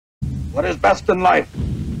What is best in life?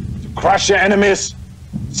 To crush your enemies,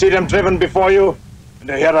 see them driven before you, and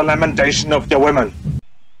to hear the lamentation of their women.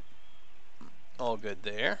 All good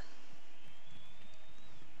there.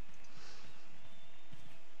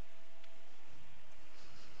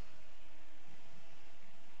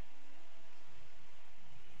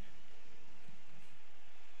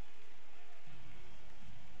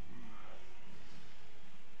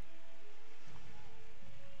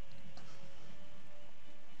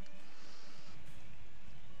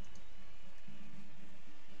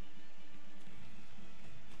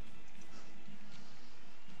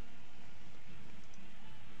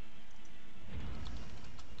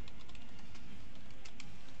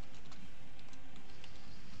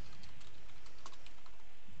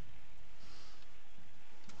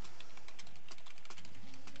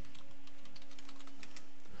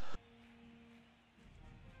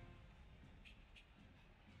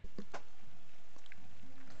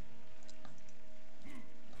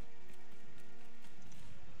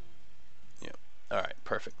 Alright,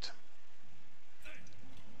 perfect.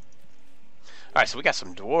 Alright, so we got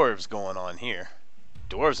some dwarves going on here.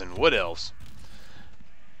 Dwarves and Wood Elves.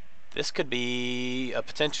 This could be a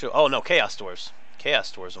potential... Oh, no, Chaos Dwarves.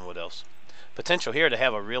 Chaos Dwarves and Wood Elves. Potential here to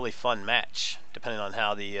have a really fun match, depending on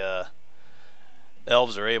how the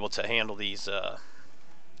elves are able to handle these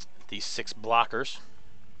 6 blockers.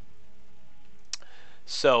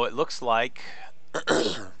 So it looks like...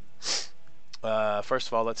 first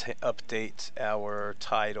of all, let's update our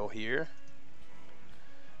title here,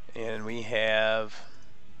 and we have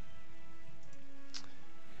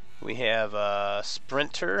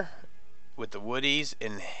Sprinter with the Woodies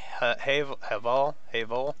and Havol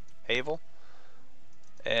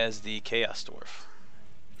as the Chaos Dwarf.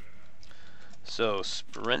 So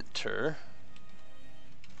Sprinter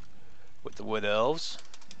with the Wood Elves,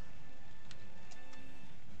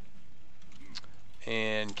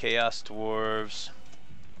 and Chaos Dwarves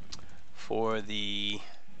for the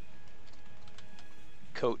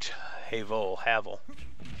coach Havol.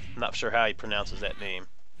 I'm not sure how he pronounces that name.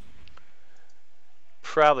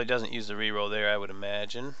 Probably doesn't use the reroll there, I would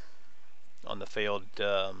imagine, on the failed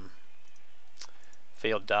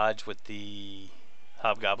dodge with the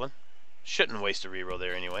Hobgoblin. Shouldn't waste a reroll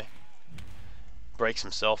there anyway. Breaks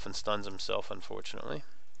himself and stuns himself, unfortunately.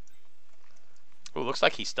 Ooh, looks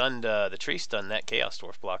like he stunned, the tree stunned that Chaos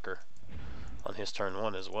Dwarf blocker on his turn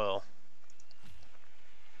 1 as well.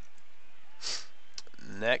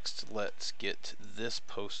 Next, let's get this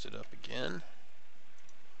posted up again.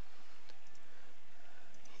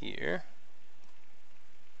 Here.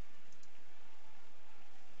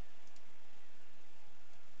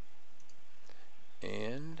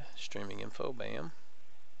 And streaming info, bam.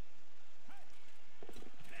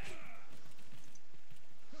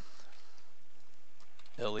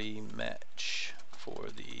 LE match for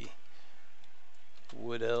the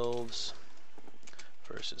Wood Elves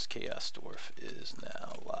versus Chaos Dwarf is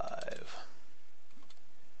now live.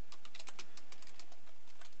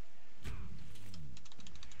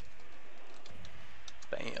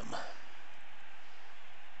 Bam.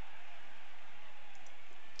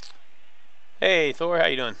 Hey Thor, how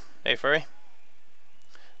you doing? Hey Furry.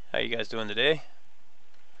 How you guys doing today?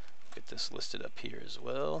 Get this listed up here as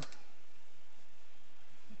well.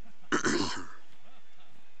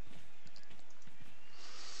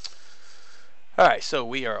 Alright, so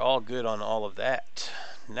we are all good on all of that.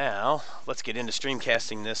 Now, let's get into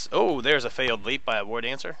streamcasting this. Oh, there's a failed leap by a War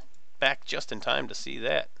Dancer. Back just in time to see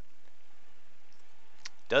that.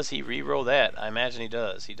 Does he re-roll that? I imagine he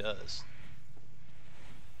does. He does.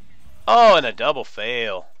 Oh, and a double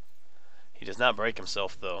fail. He does not break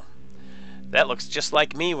himself, though. That looks just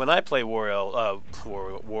like me when I play War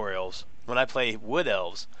Elves. When I play Wood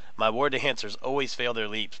Elves, my War Dancers always fail their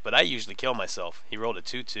leaps, but I usually kill myself. He rolled a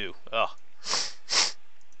 2-2. Ugh.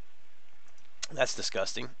 That's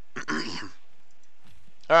disgusting.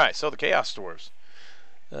 Alright, so the Chaos Dwarves.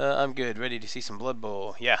 I'm good. Ready to see some Blood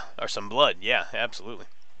Bowl. Yeah, or some blood. Yeah, absolutely.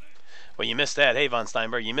 Well, you missed that. Hey, Von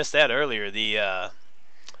Steinberg, you missed that earlier. The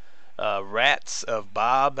Rats of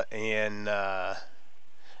Bob and the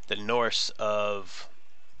Norse of...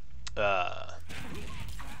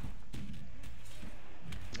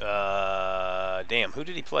 damn, who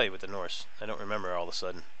did he play with the Norse? I don't remember all of a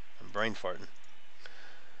sudden. I'm brain farting.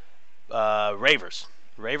 Ravers.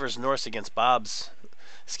 Ravers Norse against Bob's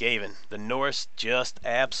Skaven. The Norse just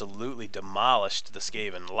absolutely demolished the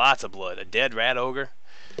Skaven. Lots of blood. A dead rat ogre.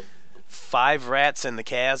 5 rats in the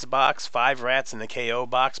Kaz box. 5 rats in the KO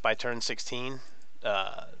box by turn 16.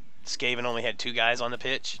 Skaven only had 2 guys on the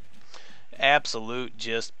pitch. Absolute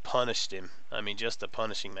just punished him. I mean, just a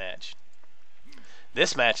punishing match.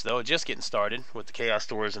 This match, though, just getting started with the Chaos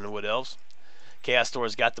Dwarves and the Wood Elves. Chaos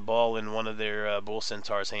Dwarves got the ball in one of their Bull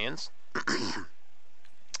Centaurs' hands.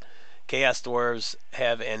 Chaos Dwarves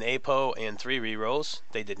have an APO and 3 rerolls.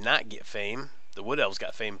 They did not get Fame. The Wood Elves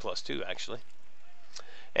got Fame +2, actually.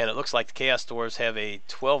 And it looks like the Chaos Dwarves have a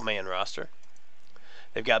 12-man roster.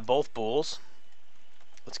 They've got both Bulls.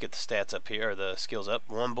 Let's get the stats up here, or the skills up.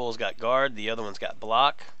 One Bull's got Guard, the other one's got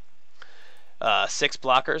Block. 6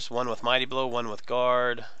 blockers, one with Mighty Blow, one with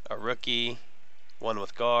Guard, a rookie, one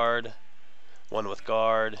with Guard, one with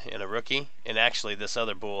Guard, and a rookie. And actually, this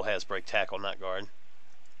other Bull has Break Tackle, not Guard.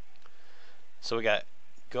 So we got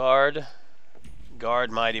Guard,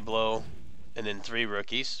 Mighty Blow, and then 3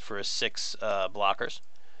 rookies for his 6 blockers.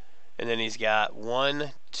 And then he's got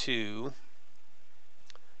 1, 2,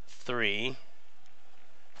 3,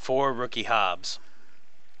 4 rookie Hobbs.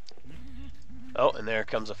 Oh, and there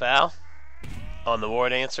comes a foul on the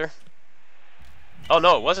Ward Answer. Oh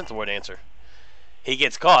no, it wasn't the Ward Answer. He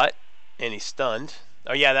gets caught and he's stunned.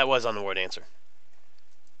 Oh yeah, that was on the Ward Answer.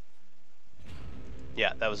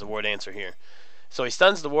 Yeah, that was the Ward Answer here. So he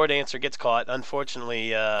stuns the Ward Answer, gets caught.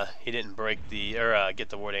 Unfortunately, he didn't break the get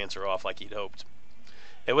the Ward Answer off like he'd hoped.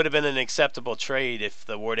 It would have been an acceptable trade if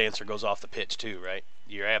the Ward Answer goes off the pitch too, right?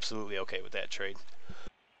 You're absolutely okay with that trade.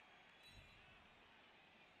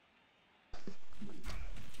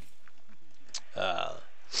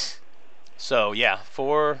 So yeah,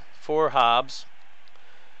 4 Hobbs,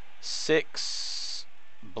 6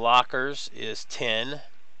 blockers is 10,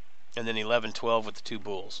 and then 11, 12 with the 2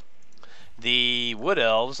 Bulls. The Wood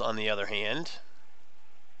Elves, on the other hand,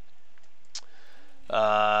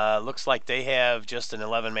 looks like they have just an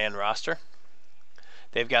 11-man roster.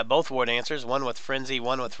 They've got both Ward Answers, one with Frenzy,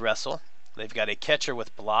 one with Wrestle. They've got a catcher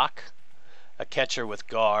with Block, a catcher with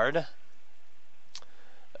Guard.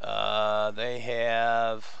 They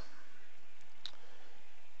have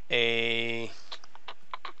a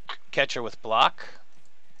catcher with Block,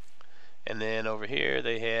 and then over here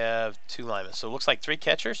they have 2 linemen. So it looks like 3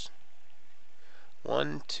 catchers.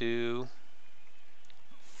 1, 2,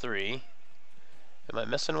 3. Am I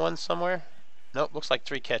missing one somewhere? Nope, looks like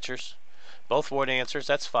 3 catchers. Both Ward Answers,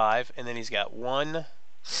 that's 5. And then he's got 1,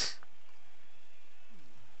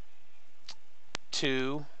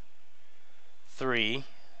 2, 3,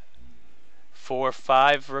 4,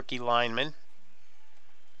 5 rookie linemen.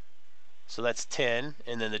 So that's 10,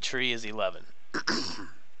 and then the tree is 11.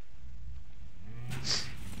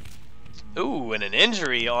 Ooh, and an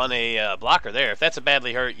injury on a blocker there. If that's a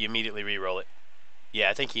badly hurt, you immediately re-roll it. Yeah,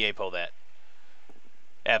 I think he APO that.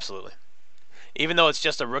 Absolutely. Even though it's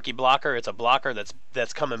just a rookie blocker, it's a blocker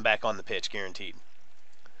that's coming back on the pitch, guaranteed.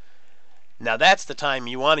 Now that's the time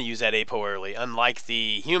you want to use that APO early. Unlike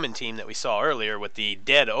the human team that we saw earlier with the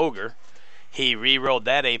dead ogre, he re-rolled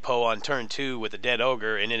that APO on turn 2 with the dead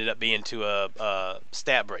ogre and ended up being to a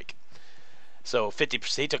stat break. So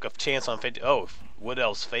 50%, he took a chance on 50. Oh, Wood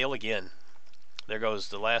Elves fail again. There goes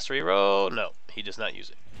the last re-roll. No, he does not use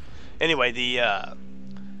it. Anyway, the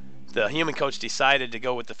human coach decided to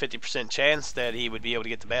go with the 50% chance that he would be able to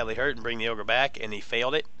get the badly hurt and bring the ogre back, and he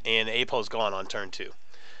failed it, and APO's gone on turn 2.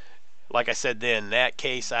 Like I said then, in that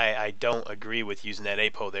case, I don't agree with using that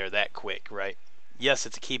APO there that quick, right? Yes,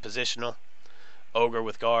 it's a key positional, ogre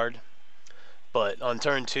with Guard, but on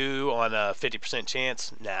turn 2, on a 50%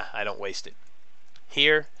 chance, nah, I don't waste it.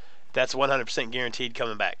 Here, that's 100% guaranteed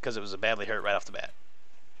coming back because it was a badly hurt right off the bat.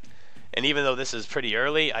 And even though this is pretty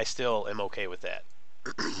early, I still am okay with that.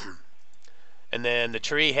 And then the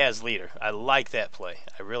tree has leader. I like that play.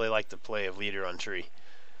 I really like the play of leader on tree,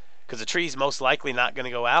 because the tree's most likely not going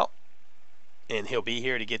to go out, and he'll be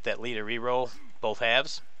here to get that leader reroll both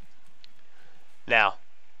halves. Now,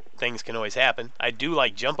 things can always happen. I do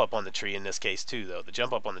like jump up on the tree in this case too, though. The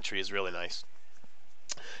jump up on the tree is really nice.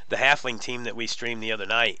 The halfling team that we streamed the other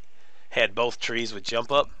night had both trees with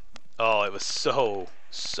jump up. Oh, it was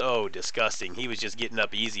so disgusting. He was just getting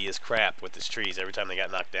up easy as crap with his trees every time they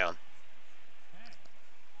got knocked down.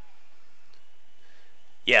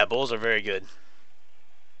 Yeah, bulls are very good.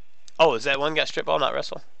 Oh, is that one got strip ball, not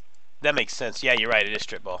wrestle? That makes sense. Yeah, you're right. It is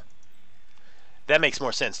strip ball. That makes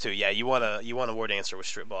more sense too. Yeah, you want a Ward Answer with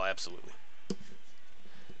strip ball, absolutely.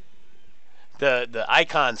 The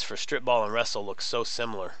icons for strip ball and wrestle look so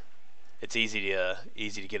similar. It's easy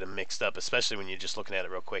to get them mixed up, especially when you're just looking at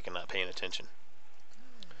it real quick and not paying attention.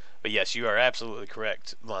 But yes, you are absolutely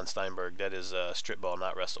correct, Von Steinberg. That is strip ball,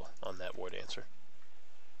 not wrestle, on that Ward Answer.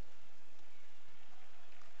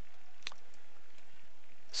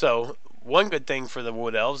 So one good thing for the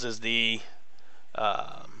Wood Elves is the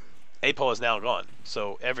APO is now gone.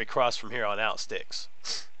 So every cross from here on out sticks.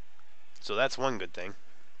 So that's one good thing.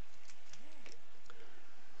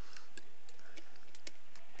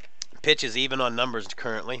 Pitch is even on numbers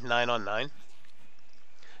currently, 9 on 9.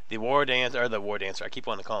 The War Dancer, or the War Dancer, I keep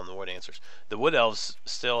wanting to call them the War Dancers. The Wood Elves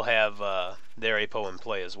still have their APO in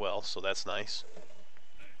play as well, so that's nice.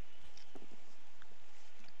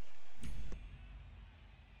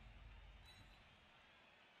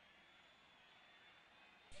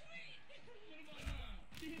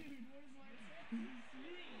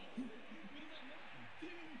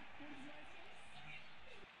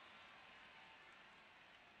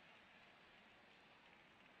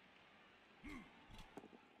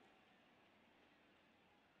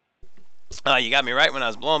 You got me right when I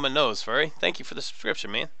was blowing my nose, Furry. Thank you for the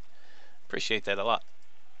subscription, man. Appreciate that a lot.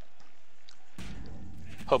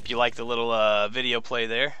 Hope you like the little video play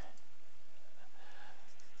there.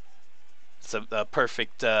 It's a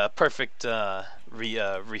perfect reply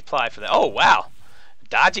for that. Oh, wow.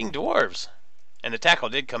 Dodging dwarves. And the tackle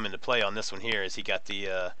did come into play on this one here as he got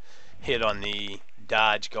the hit on the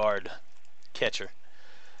dodge guard catcher.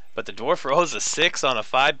 But the dwarf rolls a 6 on a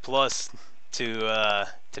 5+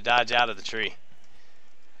 to dodge out of the tree.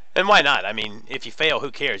 And why not? I mean, if you fail,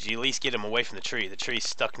 who cares? You at least get him away from the tree. The tree's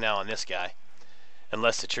stuck now on this guy.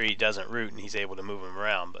 Unless the tree doesn't root and he's able to move him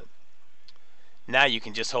around. But now you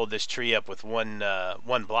can just hold this tree up with one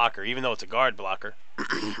blocker, even though it's a guard blocker.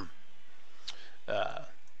 I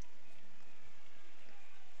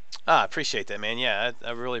appreciate that, man. Yeah,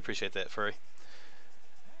 I really appreciate that, Furry.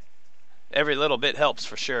 Every little bit helps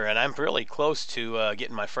for sure, and I'm really close to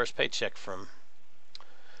getting my first paycheck from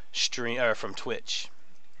from Twitch.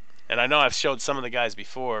 And I know I've showed some of the guys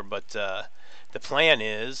before, but the plan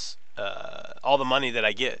is all the money that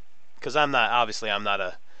I get, because I'm not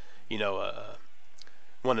a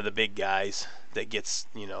one of the big guys that gets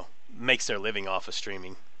makes their living off of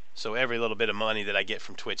streaming. So every little bit of money that I get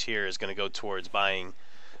from Twitch here is going to go towards buying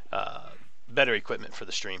better equipment for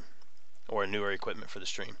the stream, or newer equipment for the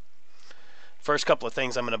stream. First couple of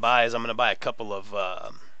things I'm going to buy is I'm going to buy a couple of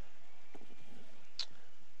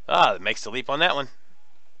it makes the leap on that one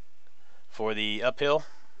for the uphill.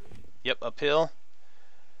 Yep, uphill.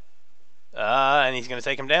 And he's going to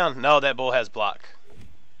take him down. No, that bull has block.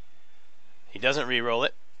 He doesn't re-roll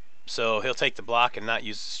it, so he'll take the block and not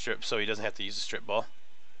use the strip, so he doesn't have to use the strip ball.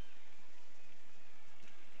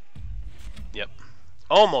 Yep,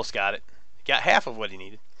 almost got it. Got half of what he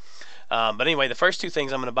needed. But anyway, the first two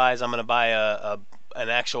things I'm going to buy is I'm going to buy an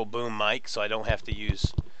actual boom mic, so I don't have to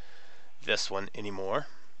use this one anymore.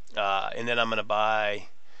 And then I'm going to buy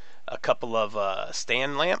a couple of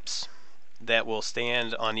stand lamps that will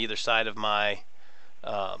stand on either side of my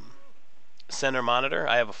center monitor.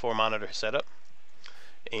 I have a 4-monitor setup,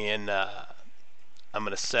 and I'm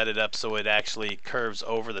going to set it up so it actually curves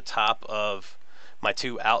over the top of my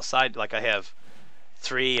two outside, like I have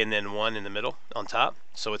 3 and then 1 in the middle on top.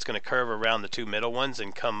 So it's going to curve around the 2 middle ones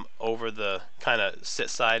and come over the, kind of sit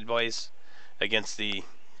sideways against the,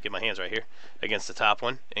 get my hands right here, against the top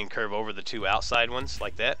one, and curve over the 2 outside ones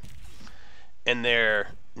like that. And they're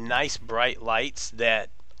nice bright lights that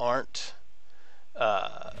aren't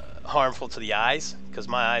harmful to the eyes, because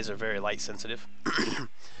my eyes are very light sensitive.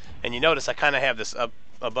 And you notice I kind of have this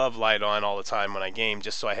above light on all the time when I game,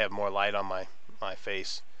 just so I have more light on my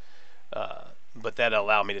face. But that'll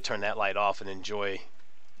allow me to turn that light off and enjoy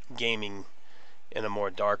gaming in a more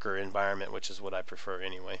darker environment, which is what I prefer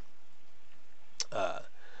anyway.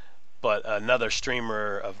 But another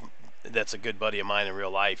streamer that's a good buddy of mine in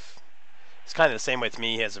real life, it's kind of the same way with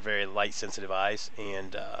me. He has a very light sensitive eyes,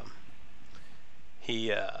 and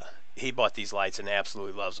he bought these lights and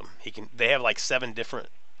absolutely loves them. They have like 7 different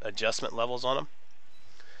adjustment levels on them,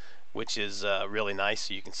 which is really nice.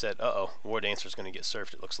 So you can set, War Dancer's going to get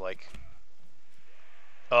surfed, it looks like.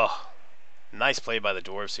 Oh, nice play by the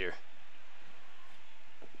dwarves here.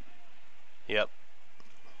 Yep.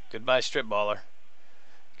 Goodbye, strip baller.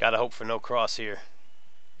 Gotta hope for no cross here.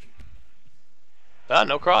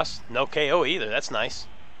 No cross. No KO either. That's nice.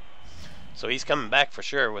 So he's coming back for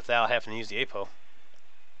sure without having to use the APO.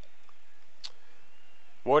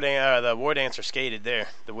 The War Dancer skated there.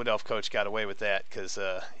 The Wood Elf coach got away with that, because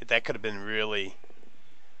that could have been really,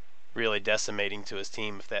 really decimating to his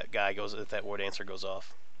team if that War Dancer goes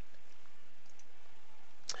off.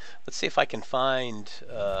 Let's see if I can find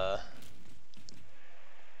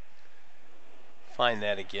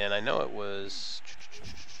that again. I know it was,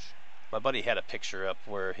 my buddy had a picture up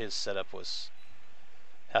where his setup was,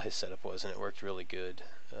 how his setup was, and it worked really good.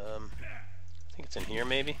 I think it's in here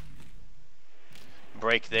maybe.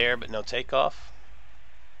 Break there, but no takeoff.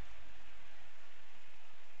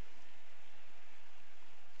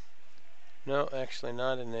 No, actually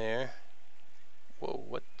not in there. Whoa,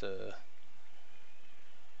 what the?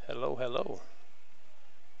 Hello, hello.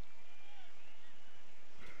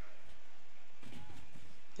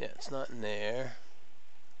 Yeah, it's not in there.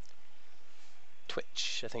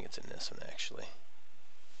 Twitch, I think it's in this one actually.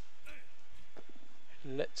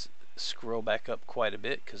 Let's scroll back up quite a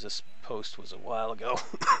bit because this post was a while ago.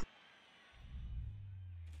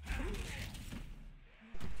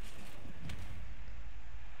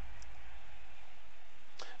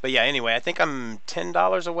 But yeah, anyway, I think I'm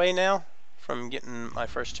 $10 away now from getting my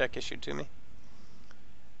first check issued to me.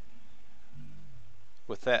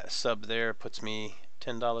 With that sub there, puts me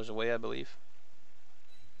 $10 away, I believe.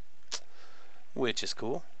 Which is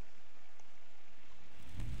cool.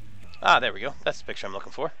 Ah, there we go. That's the picture I'm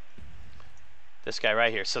looking for. This guy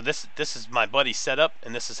right here. So this is my buddy's setup,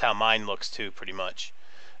 and this is how mine looks too, pretty much.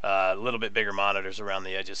 A little bit bigger monitors around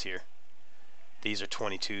the edges here. These are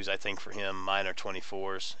 22s, I think, for him. Mine are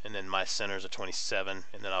 24s, and then my centers are 27.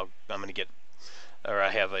 And then I'm gonna get, or I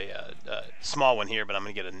have a small one here, but I'm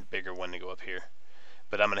gonna get a bigger one to go up here.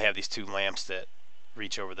 But I'm gonna have these two lamps that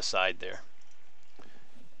reach over the side there,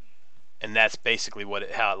 and that's basically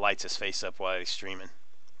how it lights his face up while he's streaming.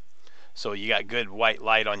 So you got good white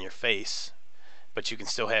light on your face, but you can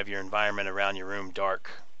still have your environment around your room dark.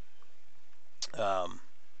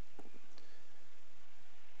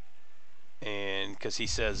 And because he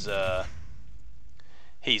says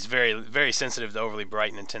he's very, very sensitive to overly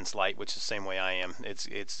bright and intense light, which is the same way I am. It's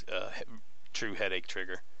a true headache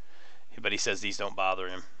trigger. But he says these don't bother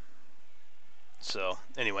him. So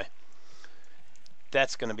anyway,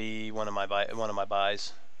 that's going to be one of my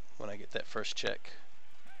buys when I get that first check.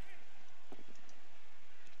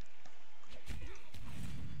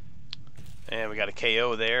 And we got a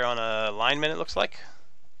KO there on a lineman, it looks like.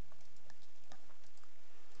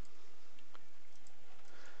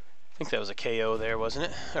 I think that was a KO there, wasn't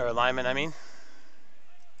it? Or a lineman, I mean.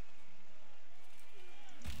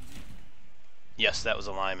 Yes, that was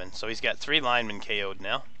a lineman. So he's got 3 linemen KO'd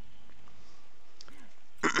now.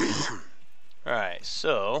 Alright,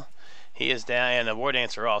 so he is down, and the war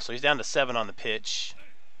dancer off. So he's down to 7 on the pitch.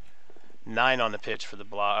 9 on the pitch for the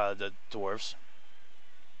dwarves.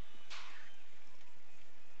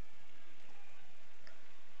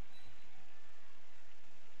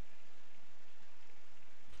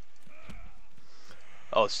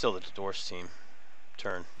 Oh, it's still the dwarves team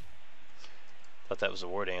turn. Thought that was the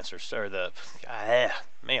war dancer. Or the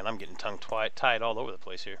man, I'm getting tongue tied all over the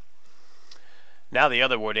place here. Now the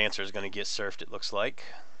other war dancer is going to get surfed, it looks like.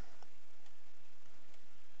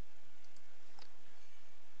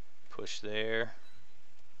 Push there.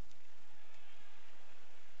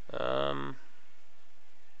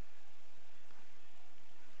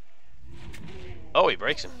 Oh, he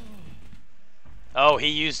breaks him. Oh,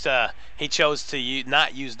 he chose to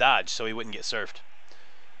not use dodge, so he wouldn't get surfed.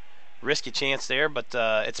 Risky chance there, but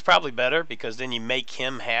it's probably better because then you make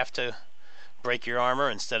him have to break your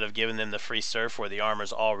armor instead of giving them the free surf where the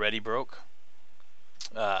armor's already broke.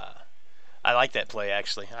 I like that play,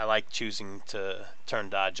 actually. I like choosing to turn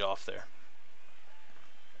dodge off there.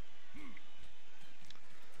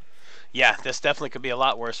 Yeah, this definitely could be a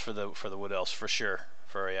lot worse for the Wood Elves, for sure.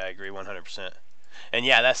 Furry, I agree 100%. And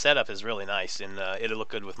yeah, that setup is really nice, and it'll look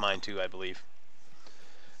good with mine too, I believe.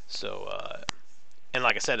 So, and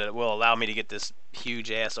like I said, it will allow me to get this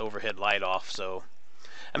huge ass overhead light off. So,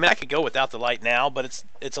 I mean, I could go without the light now, but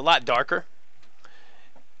it's a lot darker.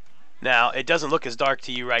 Now, it doesn't look as dark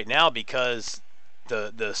to you right now because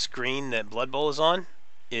the screen that Blood Bowl is on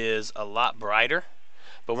is a lot brighter.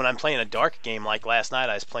 But when I'm playing a dark game like last night,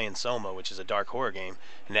 I was playing Soma, which is a dark horror game,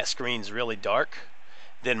 and that screen's really dark,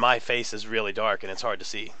 then my face is really dark and it's hard to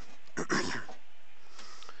see.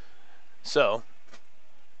 So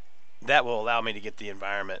that will allow me to get the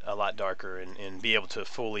environment a lot darker and be able to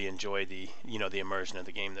fully enjoy the immersion of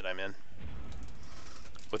the game that I'm in,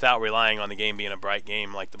 without relying on the game being a bright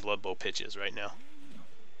game like the Blood Bowl pitch is right now.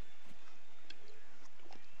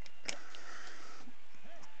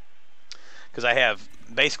 Because I have,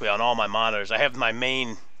 basically on all my monitors, I have my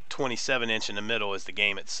main 27-inch in the middle is the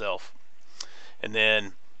game itself. And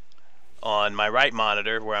then on my right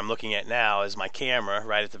monitor, where I'm looking at now, is my camera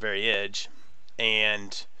right at the very edge.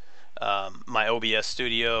 And my OBS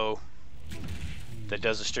studio that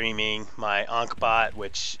does the streaming, my Ankbot,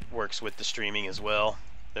 which works with the streaming as well.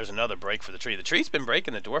 There's another break for the tree. The tree's been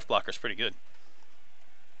breaking the dwarf blockers pretty good.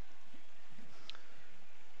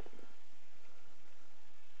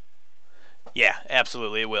 Yeah,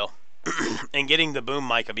 absolutely it will. And getting the boom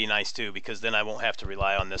mic will be nice too, because then I won't have to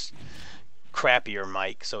rely on this crappier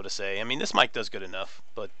mic, so to say. I mean, this mic does good enough,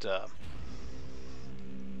 but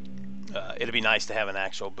it'll be nice to have an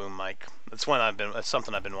actual boom mic. That's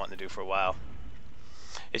something I've been wanting to do for a while.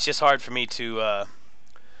 It's just hard for me to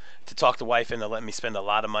talk the wife into letting me spend a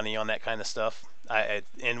lot of money on that kind of stuff.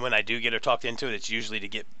 And when I do get her talked into it, it's usually to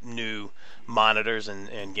get new monitors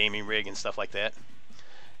and gaming rig and stuff like that.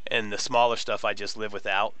 And the smaller stuff I just live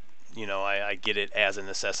without. You know, I get it as a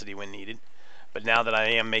necessity when needed. But now that I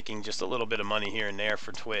am making just a little bit of money here and there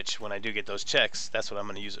for Twitch, when I do get those checks, that's what I'm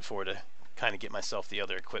going to use it for, to kind of get myself the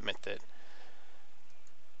other equipment that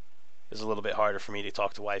is a little bit harder for me to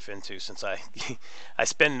talk the wife into, since I I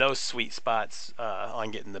spend those sweet spots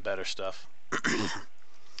on getting the better stuff.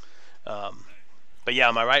 But yeah,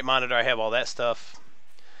 on my right monitor I have all that stuff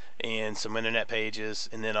and some internet pages,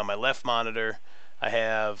 and then on my left monitor I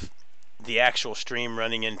have the actual stream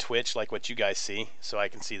running in Twitch, like what you guys see, so I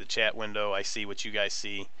can see the chat window, I see what you guys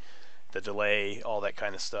see, the delay, all that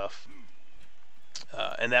kind of stuff.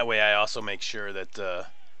 And that way I also make sure that the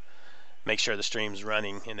stream's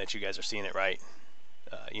running and that you guys are seeing it right.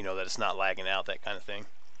 You know, that it's not lagging out, that kind of thing.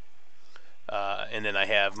 And then I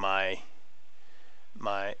have my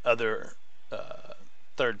other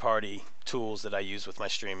third-party tools that I use with my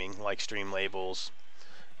streaming, like stream labels,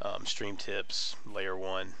 stream tips, layer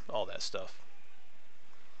 1, all that stuff.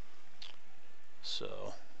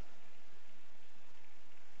 So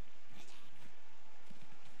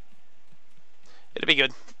it'll be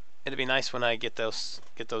good. It'll be nice when I get those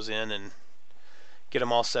in and get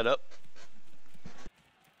them all set up.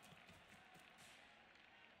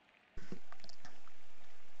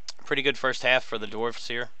 Pretty good first half for the dwarfs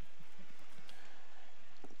here.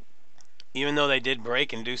 Even though they did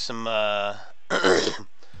break and do some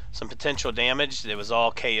some potential damage, it was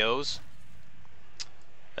all KOs.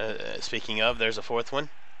 Speaking of, there's a fourth one.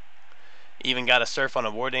 Even got a surf on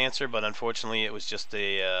a war dancer, but unfortunately it was just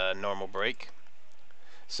a normal break.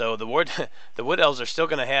 So the Wood Elves are still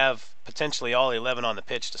going to have potentially all 11 on the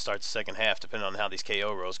pitch to start the second half, depending on how these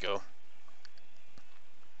KO rows go.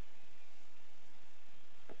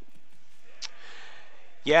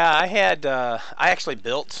 Yeah, I actually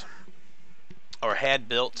built, or had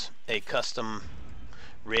built, a custom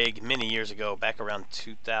rig many years ago, back around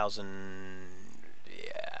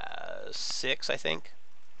 2006, I think.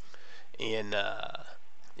 And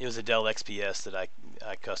it was a Dell XPS that I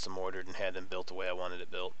custom ordered and had them built the way I wanted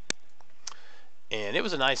it built. And it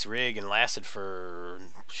was a nice rig and lasted for,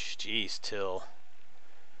 geez, till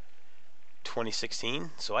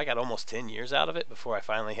 2016. So I got almost 10 years out of it before I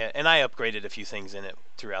finally had, and I upgraded a few things in it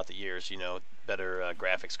throughout the years, you know, better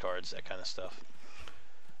graphics cards, that kind of stuff.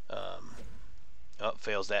 Oh,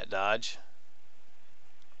 fails that dodge.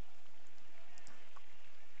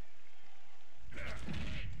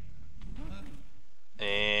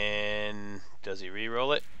 And does he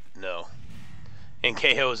re-roll it? No. And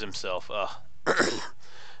KOs himself.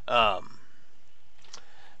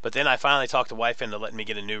 But then I finally talked the wife into letting me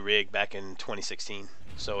get a new rig back in 2016.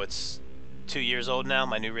 So it's 2 years old now,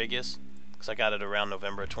 my new rig is. Because I got it around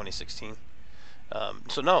November of 2016.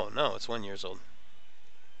 So no, it's 1 year old.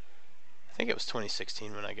 I think it was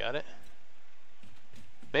 2016 when I got it.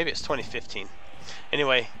 Maybe it's 2015.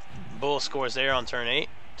 Anyway, Bull scores there on turn 8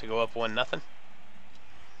 to go up 1-0.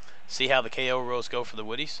 See how the KO rows go for the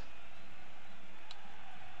Woodies.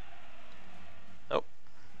 Oh.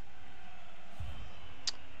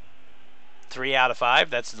 3 out of 5.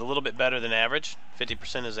 That's a little bit better than average.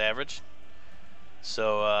 50% is average.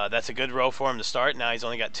 So that's a good row for him to start. Now he's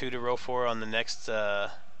only got 2 to row for on the next,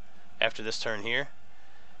 after this turn here.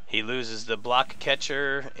 He loses the block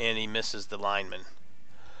catcher and he misses the lineman.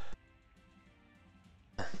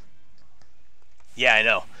 Yeah, I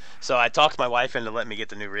know. So I talked my wife into letting me get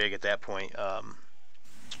the new rig at that point.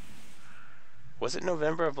 Was it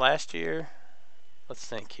November of last year? Let's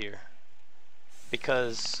think here.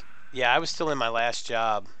 Because, yeah, I was still in my last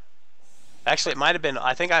job. Actually, it might have been,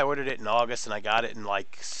 I think I ordered it in August and I got it in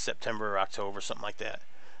like September or October, something like that.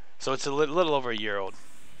 So it's a little over a year old.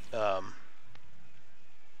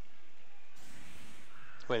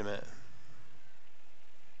 Wait a minute.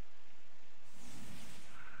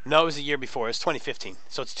 No, it was a year before. It was 2015,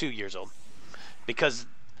 so it's 2 years old. Because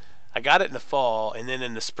I got it in the fall, and then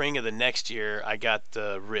in the spring of the next year, I got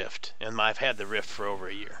the Rift, and I've had the Rift for over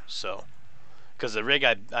a year. So, because the rig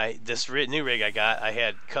this new rig I got, I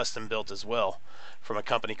had custom built as well from a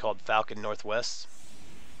company called Falcon Northwest.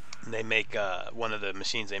 And they make one of the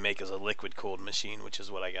machines they make is a liquid cooled machine, which is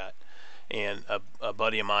what I got. And a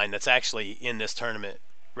buddy of mine that's actually in this tournament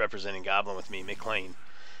representing Goblin with me, McLean.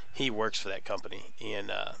 He works for that company,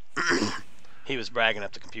 and he was bragging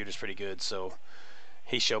up the computers pretty good, so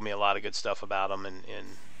he showed me a lot of good stuff about them and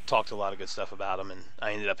talked a lot of good stuff about them, and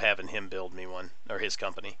I ended up having him build me one, or his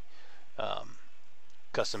company,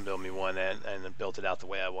 custom build me one, and built it out the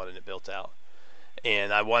way I wanted it built out.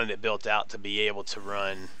 And I wanted it built out to be able to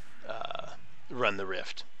run the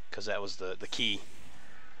Rift. because that was the key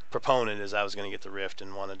proponent, is I was going to get the Rift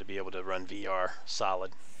and wanted to be able to run VR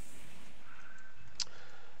solid.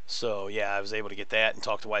 So yeah, I was able to get that and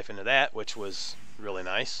talk the wife into that, which was really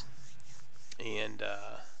nice. And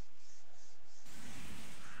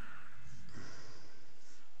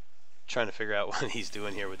trying to figure out what he's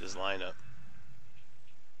doing here with his lineup.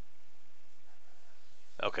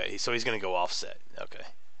 Okay, so he's going to go offset. Okay.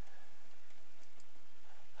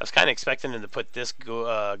 I was kind of expecting him to put this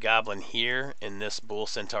goblin here and this bull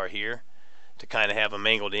centaur here to kind of have them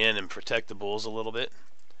angled in and protect the bulls a little bit.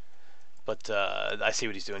 But I see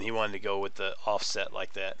what he's doing. He wanted to go with the offset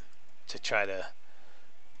like that to try to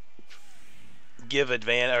give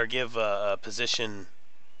position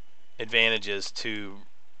advantages to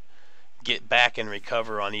get back and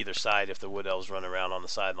recover on either side if the Wood Elves run around on the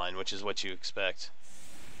sideline, which is what you expect.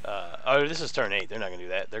 Oh, this is turn 8. They're not going to do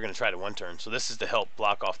that. They're going to try to 1 turn. So this is to help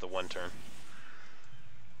block off the 1 turn.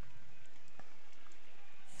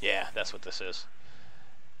 Yeah, that's what this is.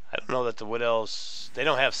 I don't know that the Wood Elves, they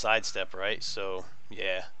don't have sidestep, right? So,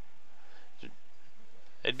 yeah.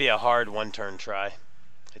 It'd be a hard 1 turn try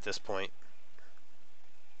at this point.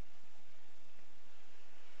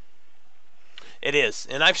 It is,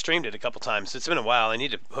 and I've streamed it a couple times. It's been a while. I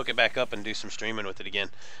need to hook it back up and do some streaming with it again.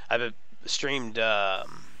 I've streamed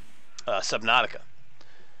Subnautica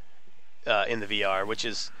in the VR, which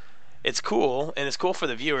is, it's cool, and it's cool for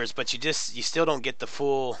the viewers, but you still don't get the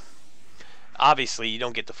full, obviously you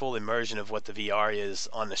don't get the full immersion of what the VR is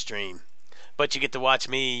on the stream. But you get to watch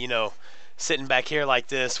me, you know, sitting back here like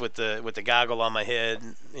this with the goggle on my head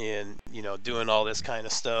and you know, doing all this kind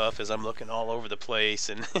of stuff as I'm looking all over the place,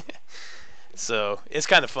 and so it's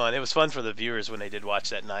kind of fun. It was fun for the viewers when they did watch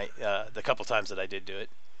that night, the couple times that I did do it.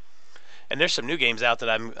 And there's some new games out that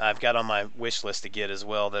I've got on my wish list to get as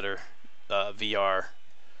well that are VR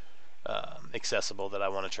accessible that I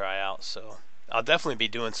want to try out. So I'll definitely be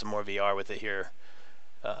doing some more VR with it here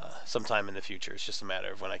sometime in the future. It's just a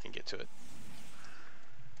matter of when I can get to it.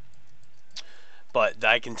 But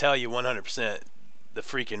I can tell you 100%, the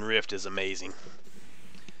freaking Rift is amazing.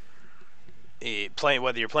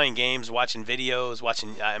 Whether you're playing games, watching videos,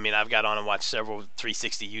 I mean, I've got on and watched several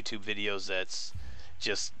 360 YouTube videos that's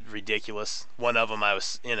just ridiculous. One of them, I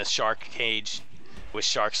was in a shark cage with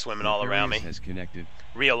sharks swimming all around me. Has connected.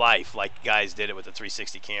 Real life, like guys did it with a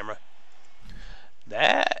 360 camera.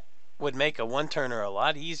 That would make a 1-turner a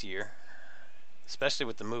lot easier, especially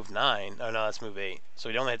with the move 9. Oh no, that's move 8. So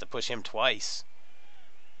we don't have to push him twice.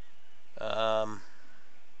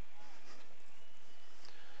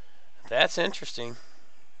 That's interesting.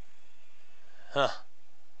 Huh.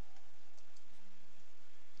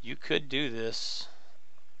 You could do this.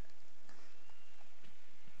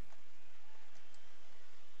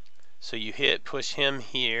 So you push him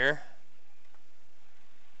here.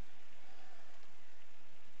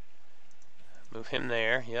 Move him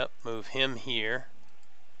there. Yep, move him here.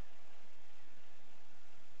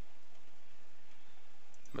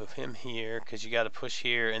 Move him here, because you got to push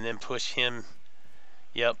here and then push him.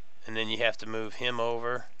 Yep. And then you have to move him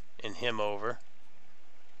over and him over,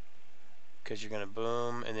 because you're going to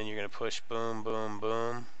boom, and then you're going to push boom, boom,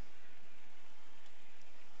 boom.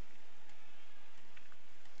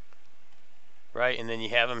 Right, and then you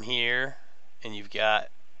have him here, and you've got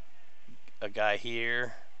a guy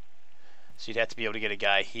here. So you'd have to be able to get a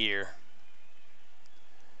guy here.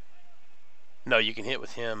 No, you can hit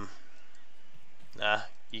with him. Nah,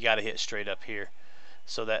 you got to hit straight up here.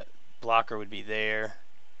 So that blocker would be there.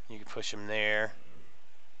 You can push him there.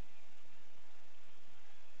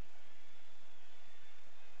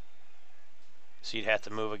 So you'd have to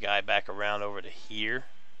move a guy back around over to here.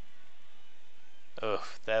 Ugh,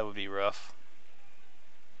 that would be rough.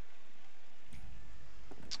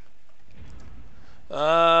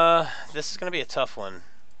 This is going to be a tough one.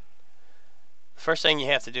 First thing you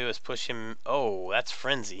have to do is push him. Oh, that's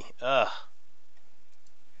frenzy. Ugh.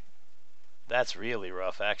 That's really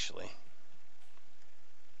rough, actually.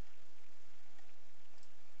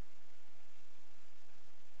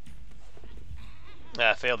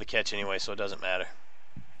 I failed the catch anyway, so it doesn't matter.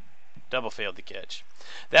 Double failed the catch.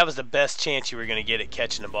 That was the best chance you were going to get at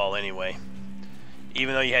catching the ball anyway.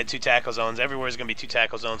 Even though you had 2 tackle zones, everywhere's going to be 2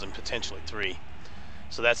 tackle zones and potentially 3.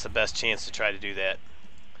 So that's the best chance to try to do that.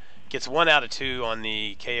 Gets 1 out of 2 on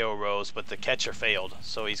the KO rows, but the catcher failed.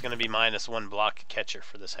 So he's going to be -1 block catcher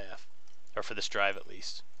for this half. Or for this drive at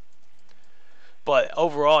least. But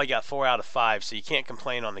overall he got 4 out of 5, so you can't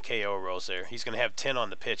complain on the KO rows there. He's going to have 10 on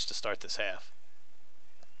the pitch to start this half.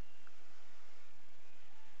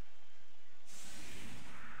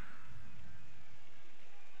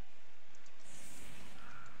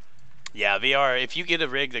 Yeah, VR. If you get a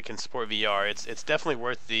rig that can support VR, it's definitely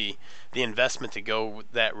worth the investment to go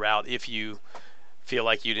that route if you feel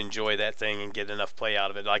like you'd enjoy that thing and get enough play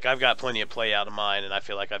out of it. Like I've got plenty of play out of mine, and I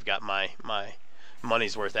feel like I've got my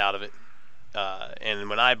money's worth out of it. And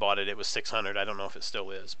when I bought it, it was 600. I don't know if it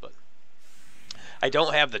still is, but I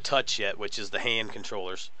don't have the touch yet, which is the hand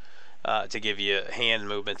controllers to give you hand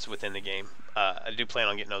movements within the game. I do plan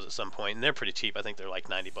on getting those at some point, and they're pretty cheap. I think they're like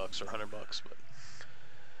 $90 or $100. But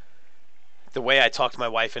the way I talked my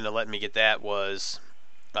wife into letting me get that was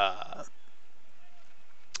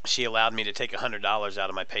she allowed me to take $100 out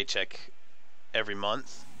of my paycheck every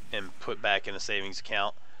month and put back in a savings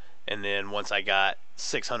account. And then once I got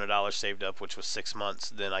 $600 saved up, which was 6 months,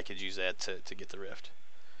 then I could use that to get the Rift.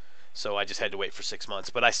 So I just had to wait for 6 months.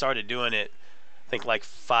 But I started doing it, I think like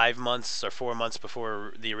 5 months or 4 months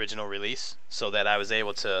before the original release, so that I was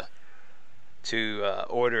able to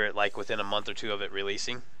order it like within a month or two of it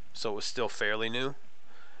releasing. So it was still fairly new.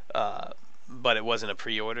 But it wasn't a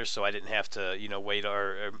pre-order, so I didn't have to, wait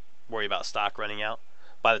or worry about stock running out.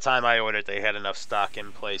 By the time I ordered, they had enough stock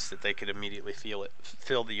in place that they could immediately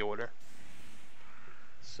fill the order.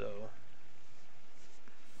 So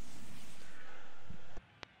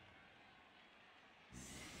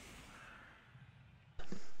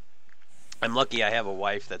I'm lucky I have a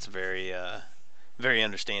wife that's very very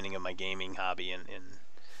understanding of my gaming hobby and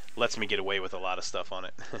lets me get away with a lot of stuff on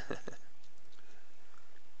it.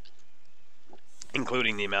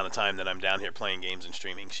 Including the amount of time that I'm down here playing games and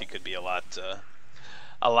streaming. She could be a lot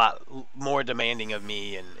more demanding of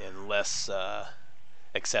me and less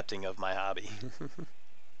accepting of my hobby.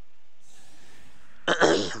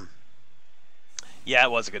 Yeah,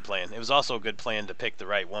 it was a good plan. It was also a good plan to pick the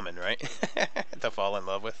right woman, right? To fall in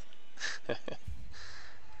love with.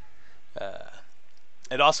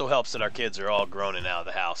 It also helps that our kids are all grown and out of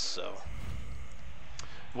the house, so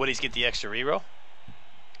Woody's get the extra reroll.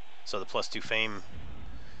 So the +2 fame.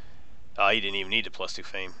 Oh, he didn't even need the +2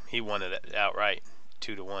 fame. He won it outright,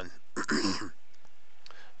 2-1.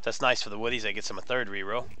 That's nice for the Woodies. They get some a third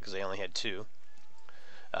reroll because they only had 2.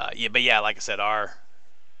 Yeah, but yeah, like I said, our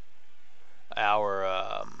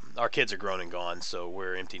kids are grown and gone, so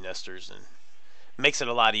we're empty nesters, and it makes it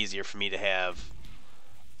a lot easier for me to have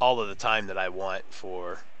all of the time that I want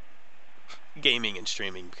for gaming and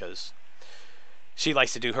streaming, because she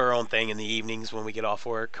likes to do her own thing in the evenings when we get off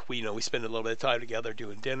work. We spend a little bit of time together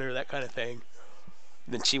doing dinner, that kind of thing.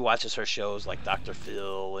 Then she watches her shows like Dr.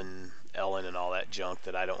 Phil and Ellen and all that junk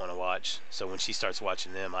that I don't want to watch. So when she starts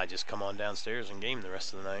watching them, I just come on downstairs and game the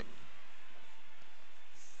rest of the night.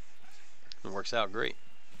 It works out great.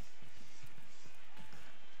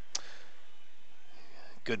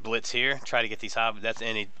 Good blitz here. Try to get these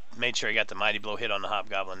he made sure he got the mighty blow hit on the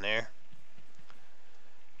hobgoblin there.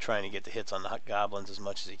 Trying to get the hits on the goblins as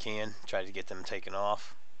much as he can. Try to get them taken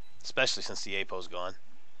off, especially since the APO's gone.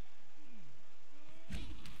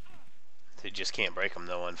 They just can't break them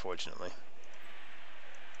though, unfortunately.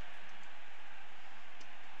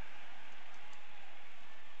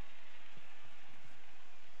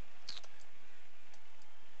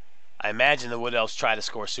 I imagine the Wood Elves try to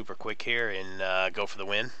score super quick here and go for the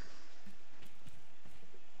win.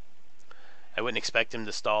 I wouldn't expect him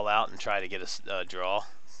to stall out and try to get a draw.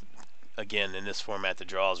 Again, in this format, the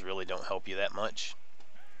draws really don't help you that much.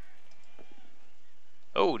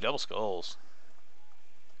 Oh, double skulls.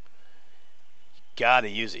 Gotta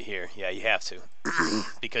use it here. Yeah, you have to.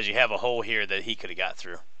 Because you have a hole here that he could have got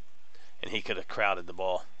through. And he could have crowded the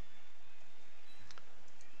ball.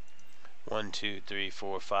 1, 2, 3,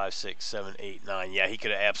 4, 5, 6, 7, 8, 9. Yeah, he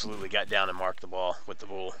could have absolutely got down and marked the ball with the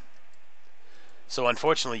bull. So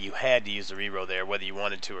unfortunately, you had to use the reroll there, whether you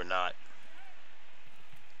wanted to or not.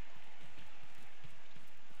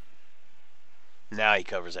 Now he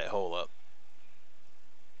covers that hole up.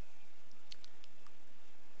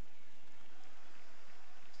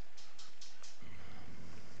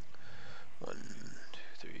 One,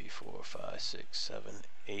 2, 3, 4, 5, 6, 7,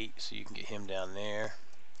 8. So you can get him down there.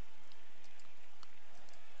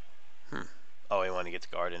 Oh, he wanted to get the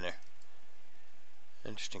guard in there.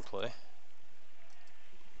 Interesting play.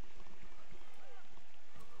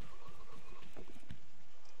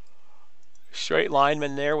 Straight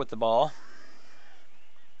lineman there with the ball.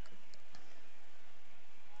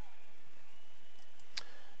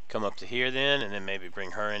 Come up to here then, and then maybe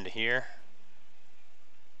bring her into here.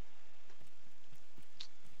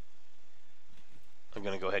 I'm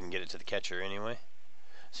going to go ahead and get it to the catcher anyway.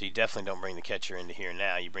 So you definitely don't bring the catcher into here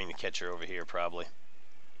now. You bring the catcher over here probably.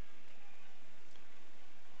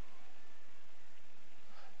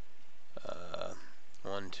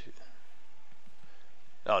 One, two.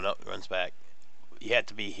 Oh no, it runs back. you had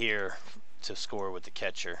to be here to score with the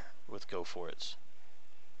catcher with go for it's.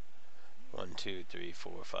 1, 2, 3,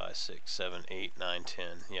 4, 5, 6, 7, 8, 9, 10.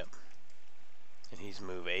 Yep. And he's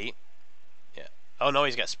move 8. Yeah. Oh no,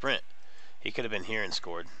 he's got sprint. He could have been here and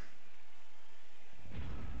scored.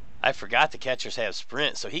 I forgot the catchers have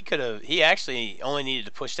sprint, so he actually only needed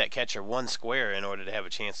to push that catcher 1 square in order to have a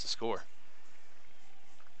chance to score.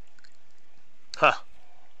 Huh.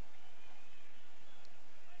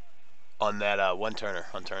 On that one-turner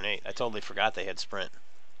on turn 8. I totally forgot they had sprint.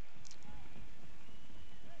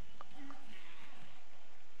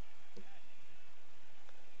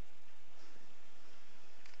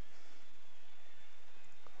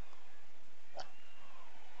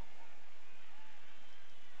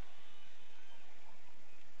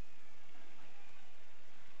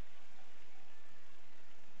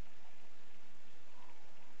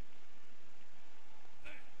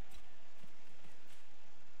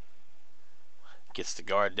 Gets the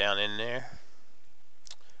guard down in there.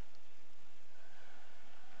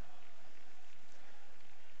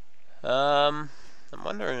 I'm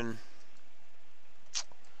wondering.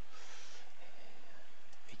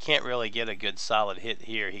 He can't really get a good solid hit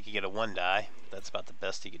here. He could get a 1 die. That's about the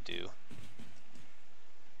best he could do.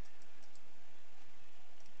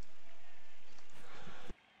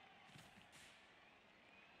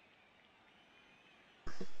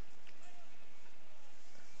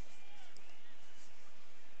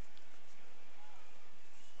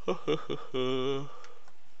 I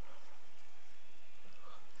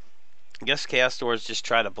guess Chaos Dwarves just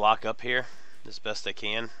try to block up here as best they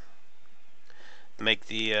can. Make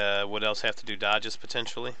the Wood Elves have to do dodges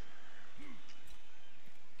potentially.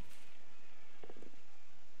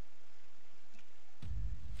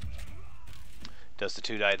 Does the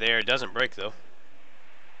 2 die there? It doesn't break though.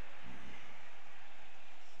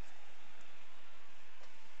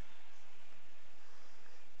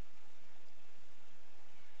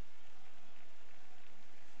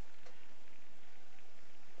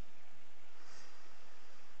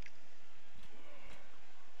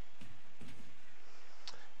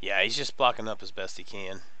 Yeah, he's just blocking up as best he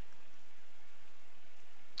can.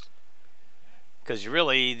 Because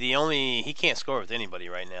really, he can't score with anybody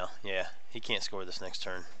right now. Yeah, he can't score this next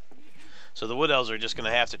turn. So the Wood Elves are just going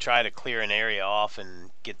to have to try to clear an area off and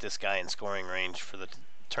get this guy in scoring range for the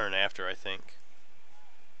turn after, I think.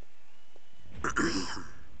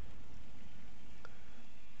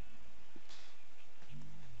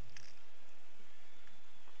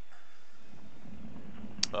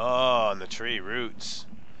 Oh, and the tree roots.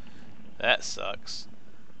 That sucks.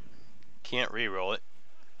 Can't re-roll it.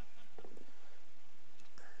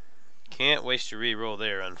 Can't waste your re-roll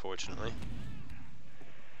there, unfortunately.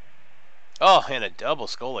 Oh, and a double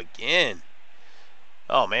skull again.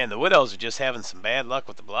 Oh man, the Wood Elves are just having some bad luck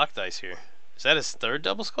with the block dice here. Is that his 3rd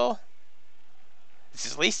double skull?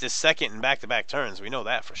 It's at least his 2nd in back-to-back turns. We know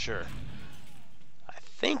that for sure. I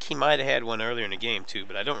think he might have had one earlier in the game too,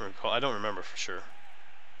 but I don't recall. I don't remember for sure.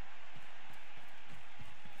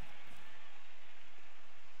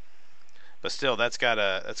 But still, that's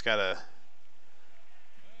gotta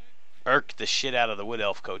irk the shit out of the Wood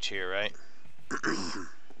Elf coach here, right?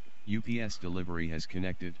 UPS delivery has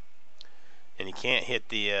connected. And he can't hit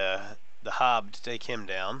the hob to take him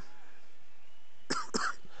down.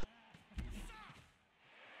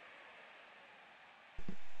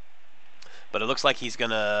 But it looks like he's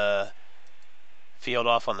gonna field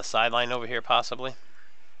off on the sideline over here, possibly.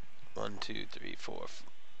 1, 2, 3, 4.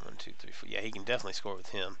 1, 2, 3, 4. Yeah, he can definitely score with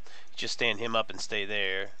him. Just stand him up and stay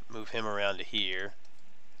there. Move him around to here.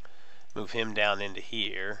 Move him down into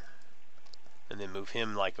here. And then move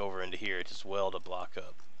him like over into here as well to block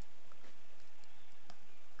up.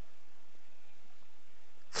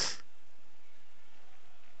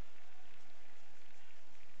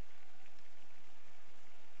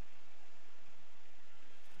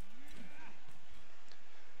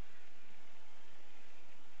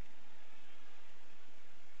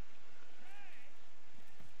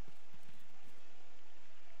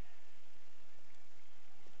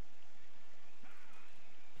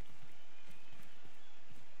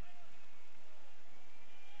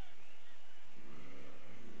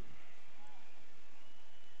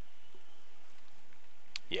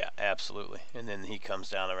 Yeah, absolutely. And then he comes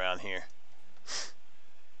down around here.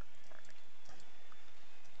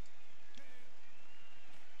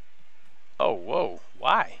 Oh, whoa.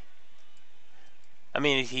 Why? I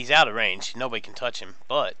mean, he's out of range. Nobody can touch him.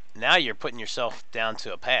 But now you're putting yourself down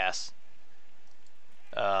to a pass.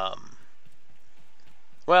 Well,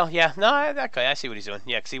 yeah. No, okay, I see what he's doing.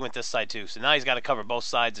 Yeah, because he went this side too. So now he's got to cover both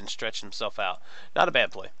sides and stretch himself out. Not a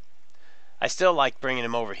bad play. I still like bringing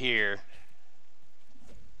him over here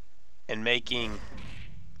and making...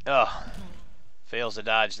 Ugh. Fails to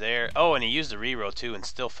dodge there. Oh, and he used the reroll too and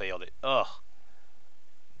still failed it. Ugh.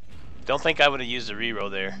 Don't think I would have used the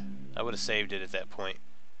reroll there. I would have saved it at that point.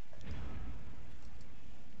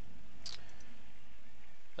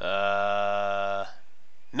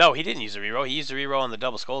 No, he didn't use the reroll. He used the reroll on the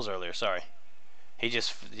double skulls earlier. Sorry. He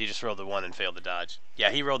just rolled the 1 and failed to dodge. Yeah,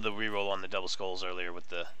 he rolled the reroll on the double skulls earlier with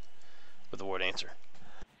the ward answer.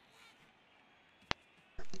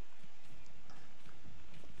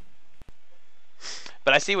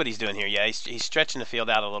 But I see what he's doing here. Yeah, he's stretching the field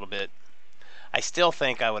out a little bit. I still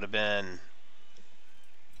think I would have been...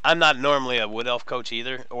 I'm not normally a Wood Elf coach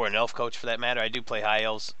either, or an Elf coach for that matter. I do play High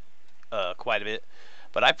Elves quite a bit.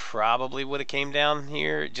 But I probably would have came down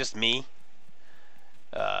here, just me.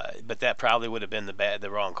 But that probably would have been the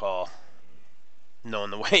wrong call. Knowing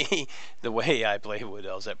the way I play Wood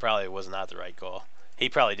Elves, that probably was not the right call. He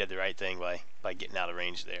probably did the right thing by getting out of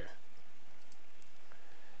range there.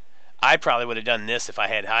 I probably would have done this if I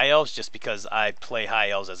had High Elves, just because I play High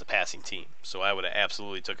Elves as a passing team. So I would have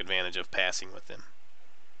absolutely took advantage of passing with them.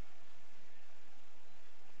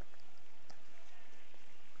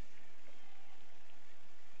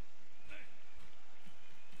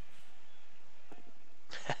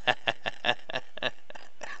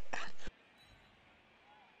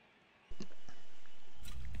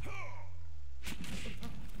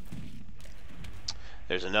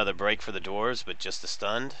 There's another break for the Dwarves, but just a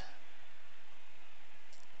stunned.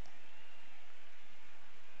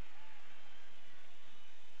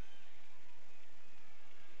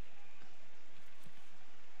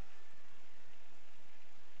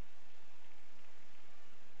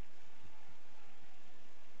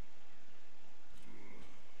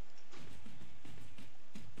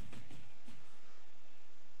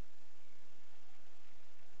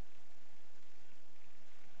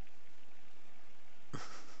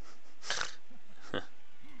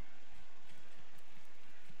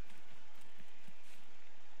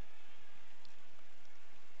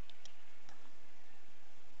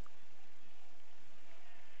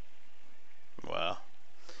 Wow.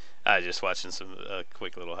 I was just watching some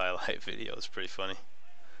quick little highlight video. It's pretty funny.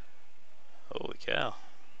 Holy cow.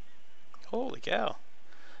 Holy cow.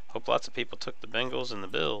 Hope lots of people took the Bengals and the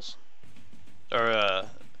Bills. Or,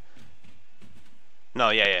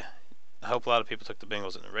 no, yeah. I hope a lot of people took the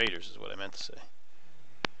Bengals and the Raiders is what I meant to say.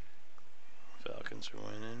 Falcons are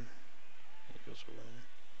winning. Eagles are winning.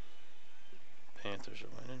 Panthers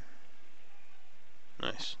are winning.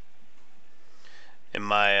 Nice. In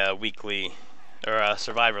my weekly, or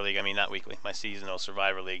Survivor League, I mean not weekly, my seasonal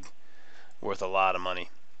Survivor League, worth a lot of money.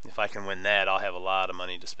 If I can win that, I'll have a lot of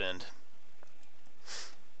money to spend.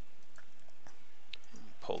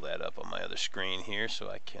 Pull that up on my other screen here so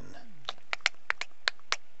I can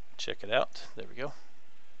check it out. There we go.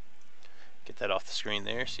 Get that off the screen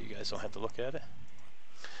there so you guys don't have to look at it.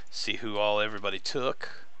 See who all everybody took.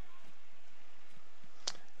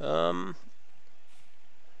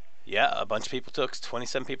 Yeah, a bunch of people took,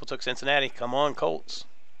 27 people took Cincinnati. Come on, Colts.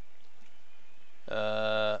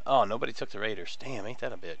 Oh, nobody took the Raiders. Damn, ain't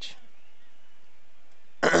that a bitch.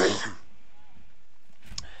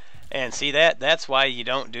 And see that's why you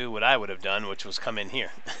don't do what I would have done, which was come in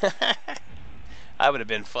here. I would have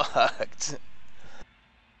been fucked.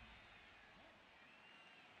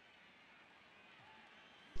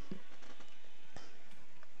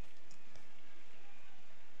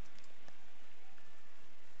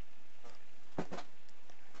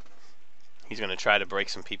 He's going to try to break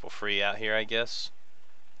some people free out here, I guess.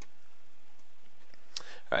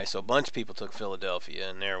 Alright, so a bunch of people took Philadelphia,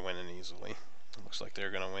 and they're winning easily. Looks like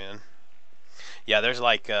they're going to win. Yeah, there's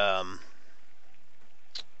like,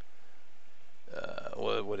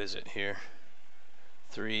 what is it here?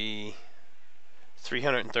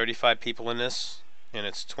 335 people in this, and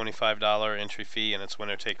it's $25 entry fee, and it's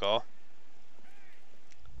winner take all.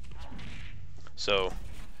 So,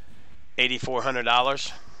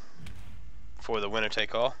 $8,400 for the winner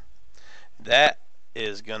take all. That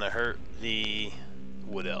is gonna hurt the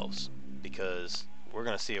Wood Elves because we're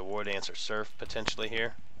gonna see a War Dancer Surf potentially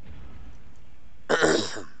here.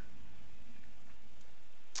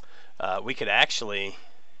 We could actually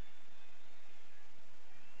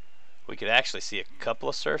see a couple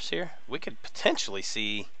of surfs here. We could potentially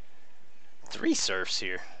see 3 surfs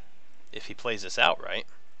here if he plays this out right.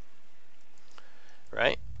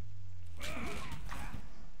 Right?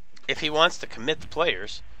 If he wants to commit the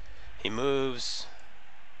players, he moves,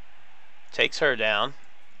 takes her down,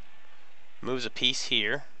 moves a piece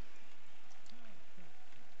here.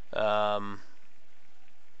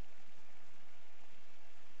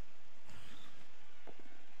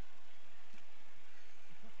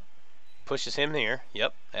 pushes him here.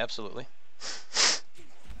 Yep, absolutely.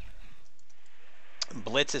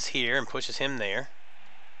 Blitz is here and pushes him there.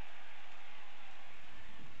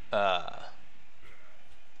 Oh,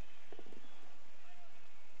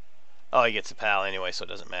 he gets a pal anyway, so it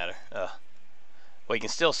doesn't matter. Well, he can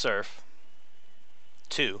still surf.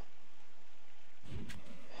 2.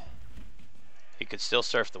 He could still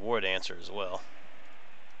surf the War Dancer as well.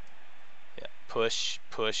 Yeah, push,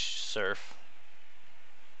 push, surf.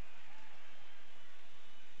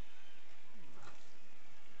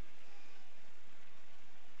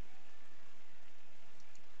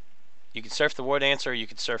 You can surf the War Dancer, or you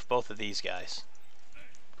can surf both of these guys.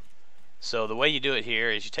 So the way you do it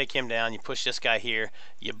here is you take him down, you push this guy here,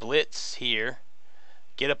 you blitz here,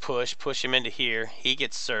 get a push, push him into here, he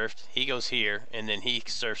gets surfed, he goes here, and then he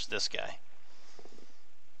surfs this guy.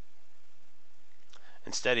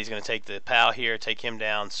 Instead he's going to take the pal here, take him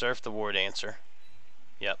down, surf the War Dancer.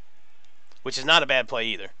 Yep. Which is not a bad play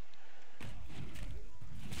either.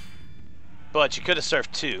 But you could have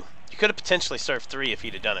surfed 2. You could have potentially surfed 3 if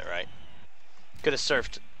he'd have done it right. Could have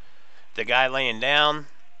surfed the guy laying down,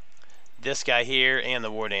 this guy here, and the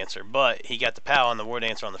War Dancer, but he got the POW on the War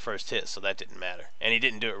Dancer on the first hit, so that didn't matter. And he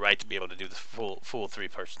didn't do it right to be able to do the full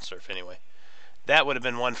 3-person surf anyway. That would have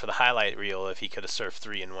been one for the highlight reel if he could have surfed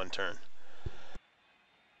 3 in one turn.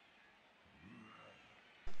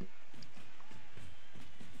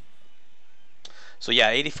 So yeah,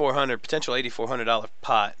 potential $8,400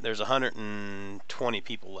 pot. There's 120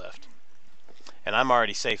 people left. And I'm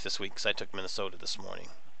already safe this week because I took Minnesota this morning.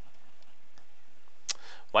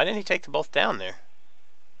 Why didn't he take them both down there?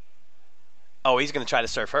 Oh, he's going to try to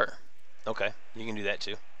surf her. Okay, you can do that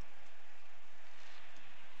too.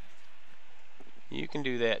 You can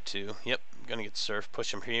do that too. Yep, I'm going to get surf,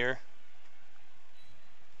 push him here.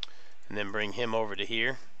 And then bring him over to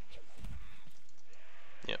here.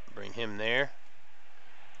 Yep, bring him there.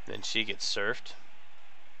 Then she gets surfed.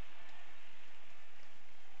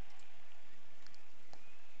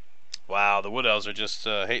 Wow, the Wood Elves are just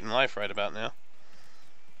hating life right about now.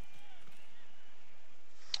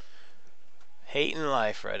 Hating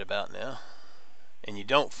life right about now. And you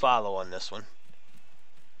don't follow on this one.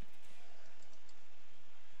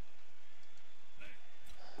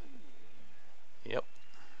 Yep.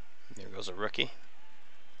 There goes a rookie.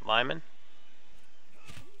 Lyman.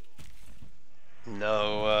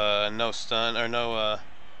 No stun, or no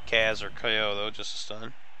Kaz or KO though, just a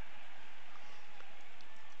stun.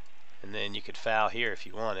 And then you could foul here if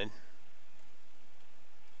you wanted.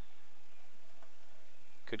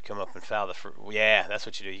 Could come up and foul the... Yeah, that's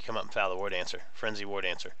what you do. You come up and foul the War Dancer. Frenzy War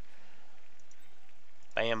Dancer.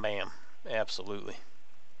 Bam, bam. Absolutely.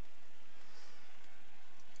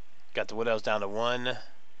 Got the Wood Elves down to 1,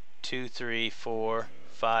 2, 3, 4,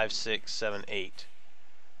 5, 6, 7, 8.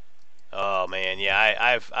 Oh man,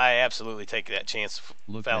 yeah, I absolutely take that chance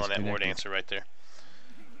fouling that War Dancer right there.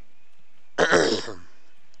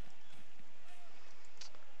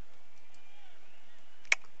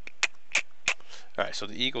 Alright, so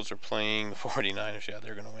the Eagles are playing the 49ers. Yeah,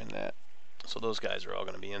 they're going to win that. So those guys are all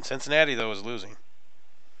going to be in. Cincinnati, though, is losing.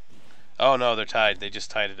 Oh, no, they're tied. They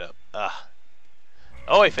just tied it up. Ah.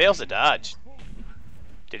 Oh, he fails to dodge.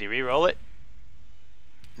 Did he re-roll it?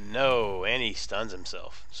 No, and he stuns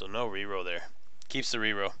himself. So no re-roll there. Keeps the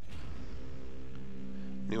re-roll.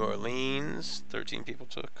 New Orleans, 13 people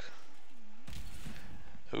took.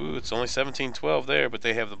 Ooh, it's only 17-12 there, but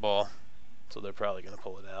they have the ball. So they're probably going to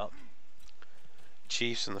pull it out.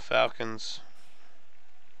 Chiefs and the Falcons.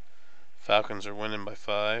 Falcons are winning by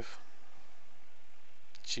 5.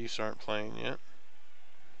 Chiefs aren't playing yet.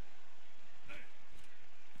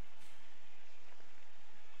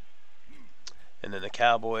 And then the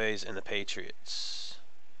Cowboys and the Patriots.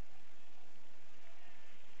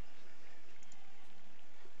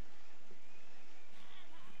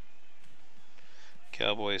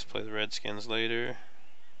 Cowboys play the Redskins later.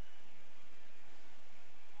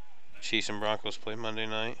 Chiefs and Broncos play Monday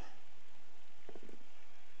night.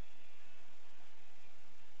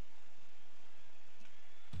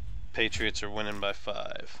 Patriots are winning by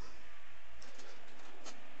 5.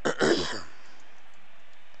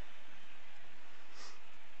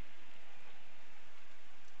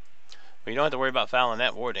 Well, you don't have to worry about fouling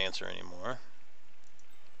that War Dancer anymore.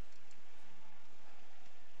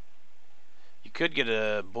 You could get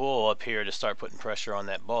a bull up here to start putting pressure on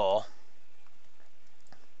that ball.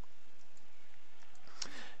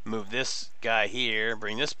 Move this guy here,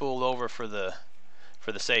 bring this bull over for the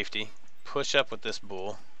safety. Push up with this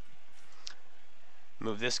bull.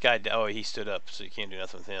 Move this guy down. Oh, he stood up, so you can't do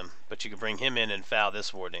nothing with him. But you can bring him in and foul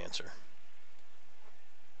this War Dancer.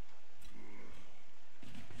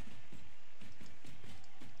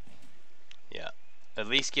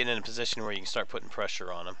 least get in a position where you can start putting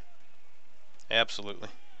pressure on him. Absolutely.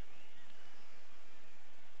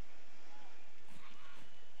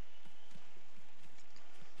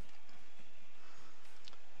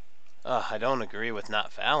 I don't agree with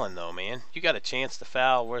not fouling though, man. You got a chance to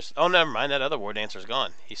foul. Where's? Oh, never mind. That other War Dancer's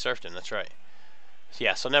gone. He surfed him. That's right.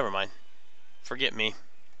 Yeah. So never mind. Forget me.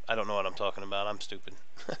 I don't know what I'm talking about. I'm stupid.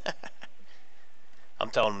 I'm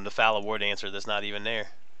telling him to foul a War Dancer that's not even there.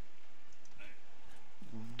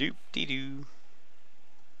 Doop-de-doo.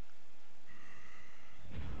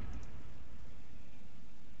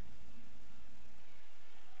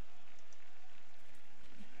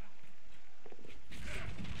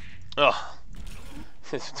 Oh.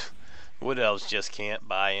 Wood Elves just can't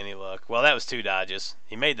buy any luck. Well, that was 2 dodges.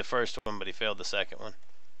 He made the first one, but he failed the second one.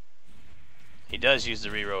 He does use the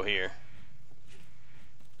reroll here.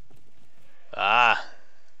 Ah.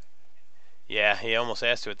 Yeah, he almost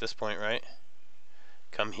has to at this point, right?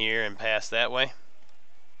 Come here and pass that way.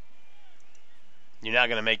 You're not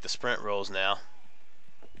going to make the sprint rolls now.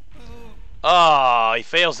 Oh, he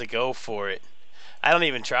fails to go for it. I don't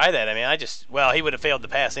even try that. I mean, well, he would have failed to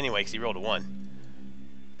pass anyway because he rolled a 1.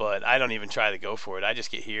 But I don't even try to go for it. I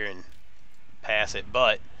just get here and pass it.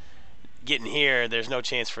 But getting here, there's no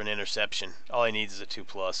chance for an interception. All he needs is a 2+.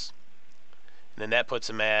 And then that puts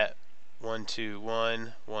him at 1, 2,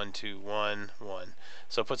 1, 1, 2, 1, 1.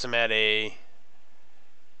 So it puts him at a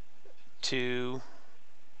 2,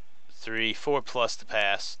 3, 4+ to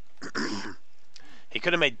pass. He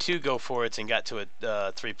could have made 2 go for it and got to a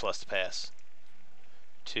 3+ to pass.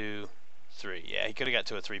 2, 3. Yeah, he could have got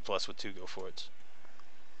to a 3+ with 2 go for it.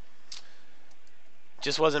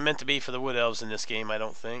 Just wasn't meant to be for the Wood Elves in this game, I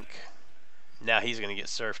don't think. Now he's going to get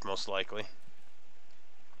surfed most likely.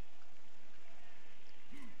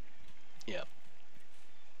 Yep.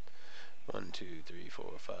 1, 2, 3, 4,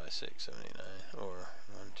 5, 6, 7, 8, 9. Or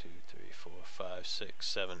 1, 2, 3, 4, 5, 6,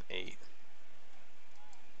 7, 8.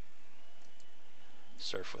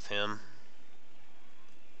 Surf with him.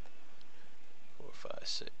 4, 5,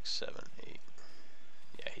 6, 7, 8.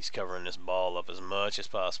 Yeah, he's covering this ball up as much as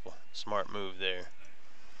possible. Smart move there.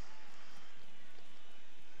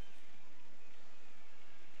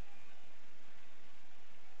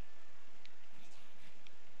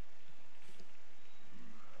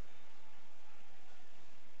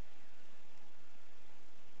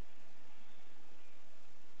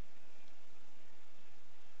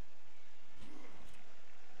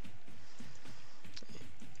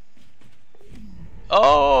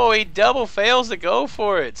 Oh, he double fails to go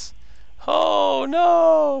for it. Oh,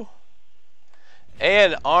 no.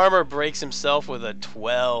 And armor breaks himself with a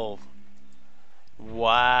 12.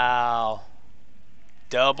 Wow.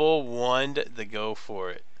 Double woned the go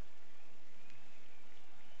for it.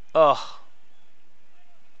 Oh.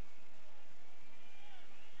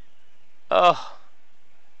 Oh.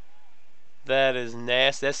 That is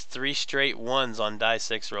nasty. That's 3 straight 1s on die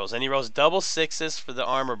 6 rolls. And he rolls double 6s for the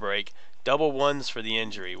armor break. Double 1s for the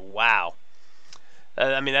injury. Wow.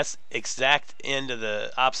 I mean, that's exact end of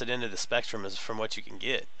the opposite end of the spectrum is from what you can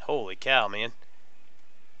get. Holy cow, man.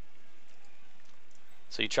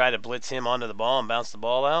 So you try to blitz him onto the ball and bounce the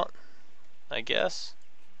ball out, I guess.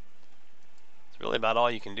 It's really about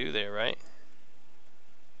all you can do there, right?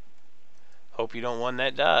 Hope you don't won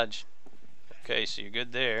that dodge. Okay, so you're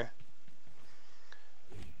good there.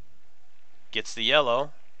 Gets the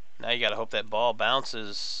yellow. Now you got to hope that ball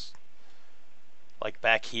bounces like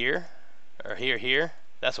back here or here.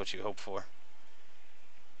 That's what you hope for.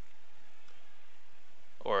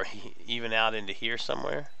 Or even out into here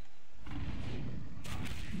somewhere.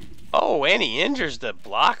 Oh, and he injures the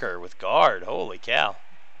blocker with guard. Holy cow.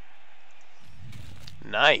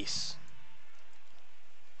 Nice.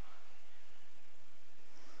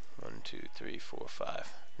 1, 2, 3, 4,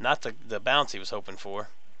 5. Not the bounce he was hoping for.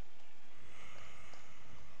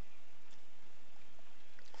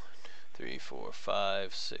 3, 4,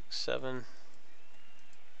 5, 6, 7.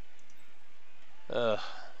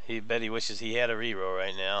 He bet he wishes he had a reroll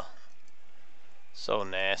right now. So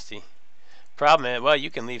nasty. Problem is, well,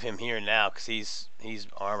 you can leave him here now because he's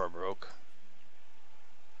armor broke.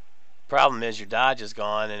 Problem is your dodge is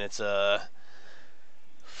gone and it's a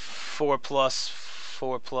 4+,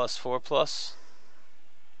 4+, 4+, 4+,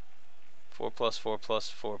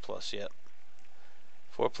 4+, 4+, yep.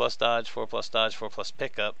 4+ dodge, 4+ dodge, 4+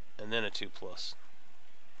 pickup, and then a 2+.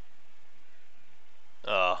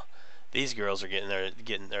 These girls are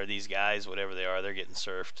or these guys, whatever they are, they're getting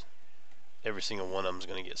surfed. Every single one of them's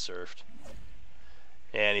gonna get surfed.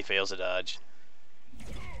 And he fails a dodge.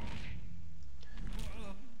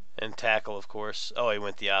 And tackle, of course. Oh, he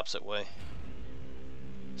went the opposite way.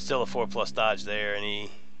 Still a 4+ dodge there, and he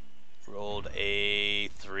rolled a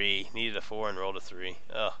 3. Needed a 4 and rolled a 3.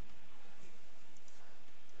 Ugh.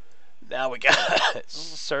 Now we got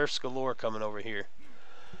surfs galore coming over here.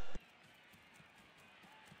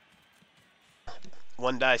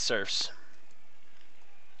 1 die surfs.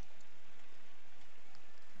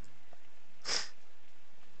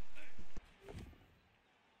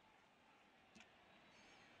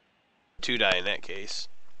 Two die in that case,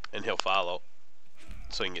 and he'll follow,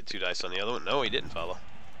 so he can get 2 dice on the other one. No, he didn't follow.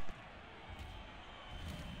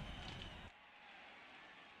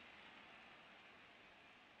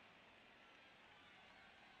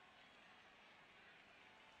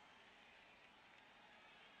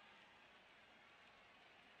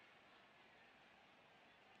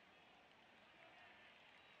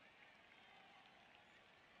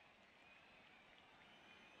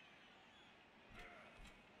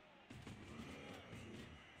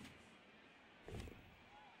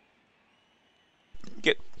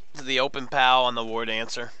 Get to the open POW on the ward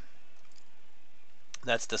answer.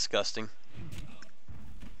 That's disgusting.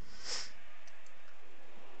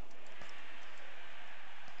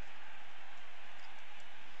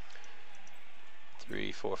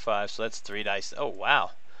 Three, 4, 5. So that's 3 dice. Oh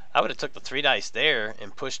wow! I would have took the 3 dice there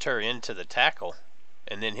and pushed her into the tackle,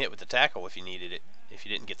 and then hit with the tackle if you needed it. If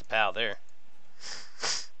you didn't get the POW there.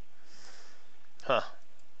 Huh.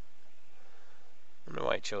 I don't know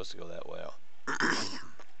why he chose to go that way. I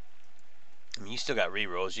mean, you still got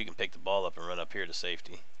rerolls. You can pick the ball up and run up here to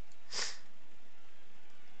safety. I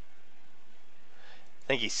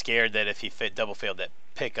think he's scared that if he double failed that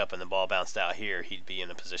pickup and the ball bounced out here, he'd be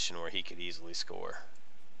in a position where he could easily score.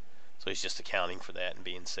 So he's just accounting for that and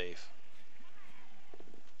being safe.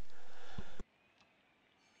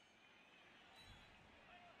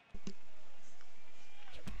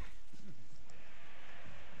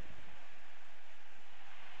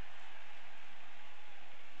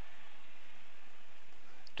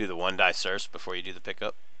 Do the 1 die surfs before you do the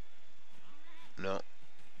pickup? No.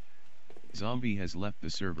 Zombie has left the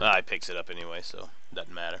server. Ah, he picks it up anyway, so it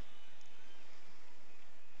doesn't matter.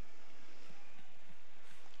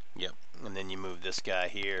 Yep, and then you move this guy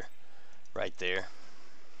here, right there.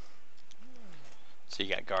 So you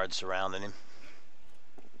got guards surrounding him.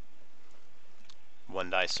 1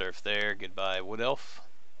 die surf there. Goodbye, Wood Elf.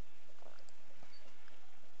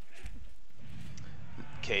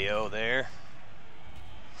 KO there.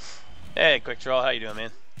 Hey, quick draw. How you doing,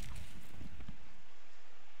 man?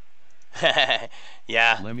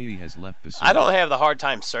 Yeah. Lemmy has left the server. I don't have the hard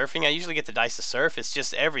time surfing. I usually get the dice to surf. It's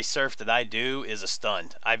just every surf that I do is a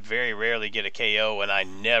stunned. I very rarely get a KO, and I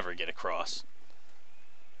never get a cross.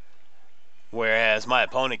 Whereas my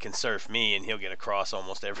opponent can surf me, and he'll get a cross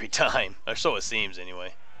almost every time. Or so it seems,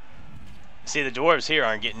 anyway. See, the dwarves here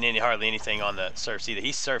aren't getting hardly anything on the surfs either.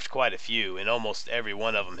 He's surfed quite a few, and almost every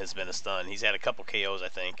one of them has been a stun. He's had a couple KOs, I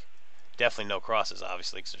think. Definitely no crosses,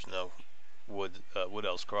 obviously, because there's no Wood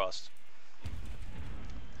Elves crossed.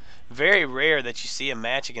 Very rare that you see a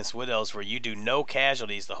match against Wood Elves where you do no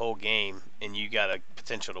casualties the whole game and you got a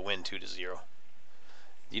potential to win 2-0.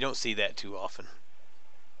 You don't see that too often.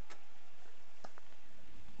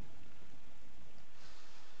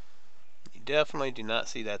 You definitely do not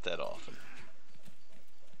see that often.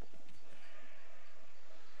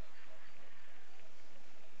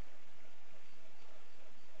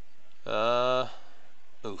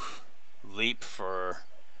 Oof. Leap for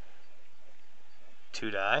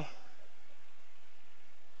 2 die.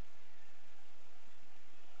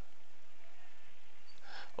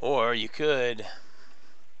 Or you could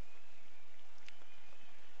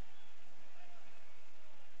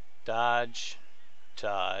dodge,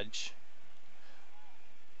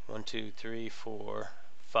 1, 2, 3, 4,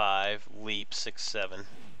 5, leap, 6, 7.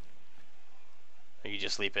 Or you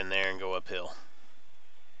just leap in there and go uphill.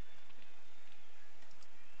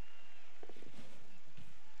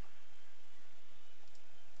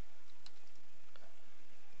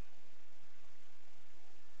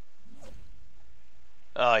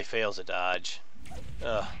 Oh, he fails a dodge.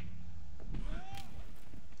 Ugh.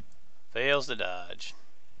 Fails the dodge.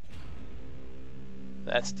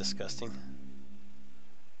 That's disgusting.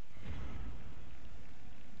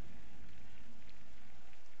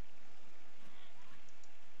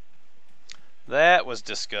 That was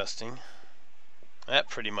disgusting. That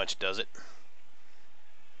pretty much does it.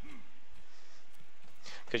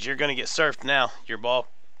 Because you're going to get surfed now. Your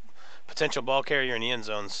potential ball carrier in the end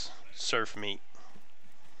zone's surf meat.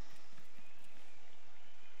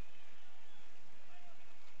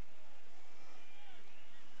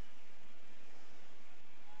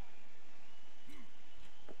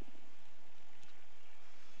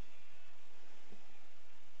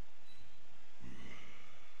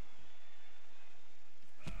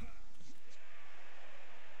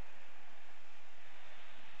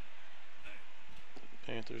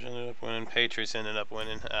 Dwarves ended up winning. Patriots ended up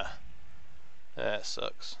winning. Ah, that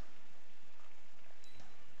sucks.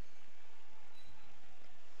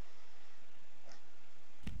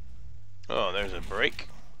 Oh, there's a break.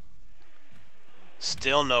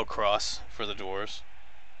 Still no cross for the Dwarves.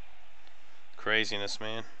 Craziness,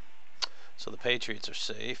 man. So the Patriots are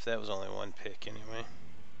safe. That was only one pick anyway.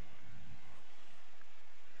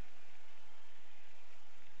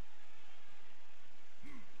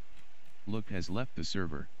 Look has left the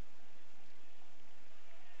server.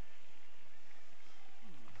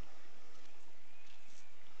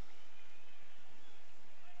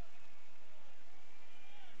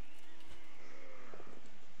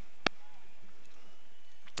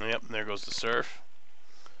 Yep, there goes the surf.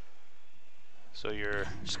 So your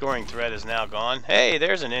scoring threat is now gone. Hey,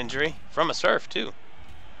 there's an injury from a surf too.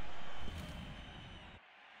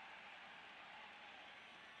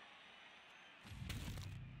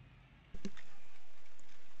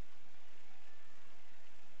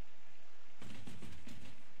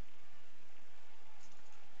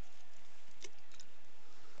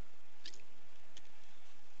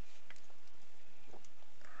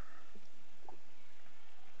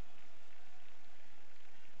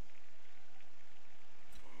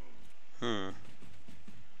 I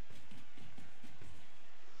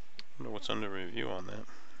wonder what's under review on that.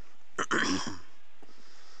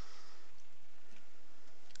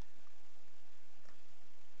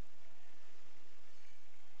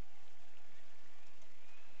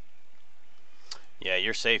 Yeah,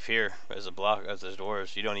 you're safe here as a block as the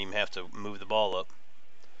Dwarves. You don't even have to move the ball up.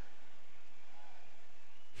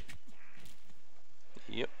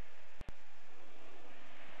 Yep.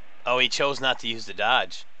 Oh, he chose not to use the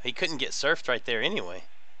dodge. He couldn't get surfed right there anyway,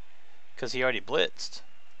 because he already blitzed.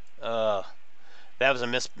 That was a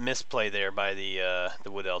misplay there by the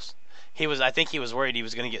Wood Elves. I think he was worried he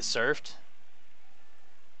was going to get surfed,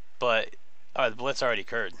 but the blitz already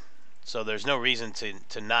occurred. So there's no reason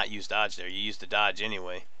to not use dodge there. You use the dodge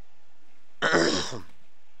anyway.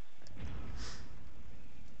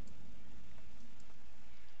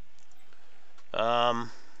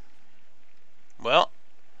 Well,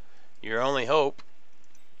 your only hope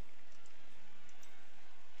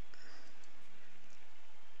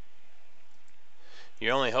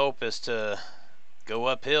is to go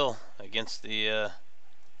uphill against the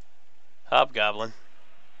Hobgoblin.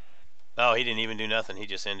 Oh, he didn't even do nothing. He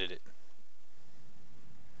just ended it.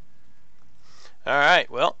 Alright,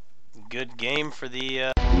 well, good game for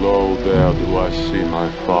the... Lo, there do I see my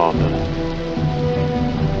father.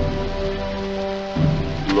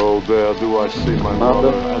 Lo, there do I see my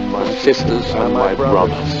mother and my sisters and my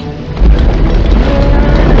brothers.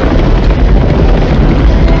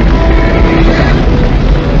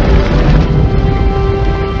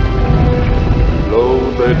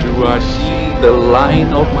 Lo, there do I see the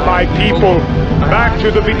line of My people, back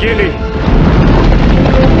to the beginning.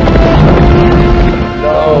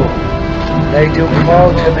 Lo, they do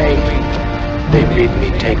call to me. They bid me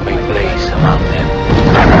take my place among them.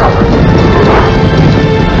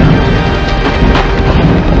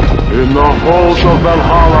 In the halls of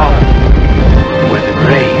Valhalla, Where the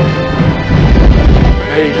brave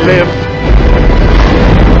they live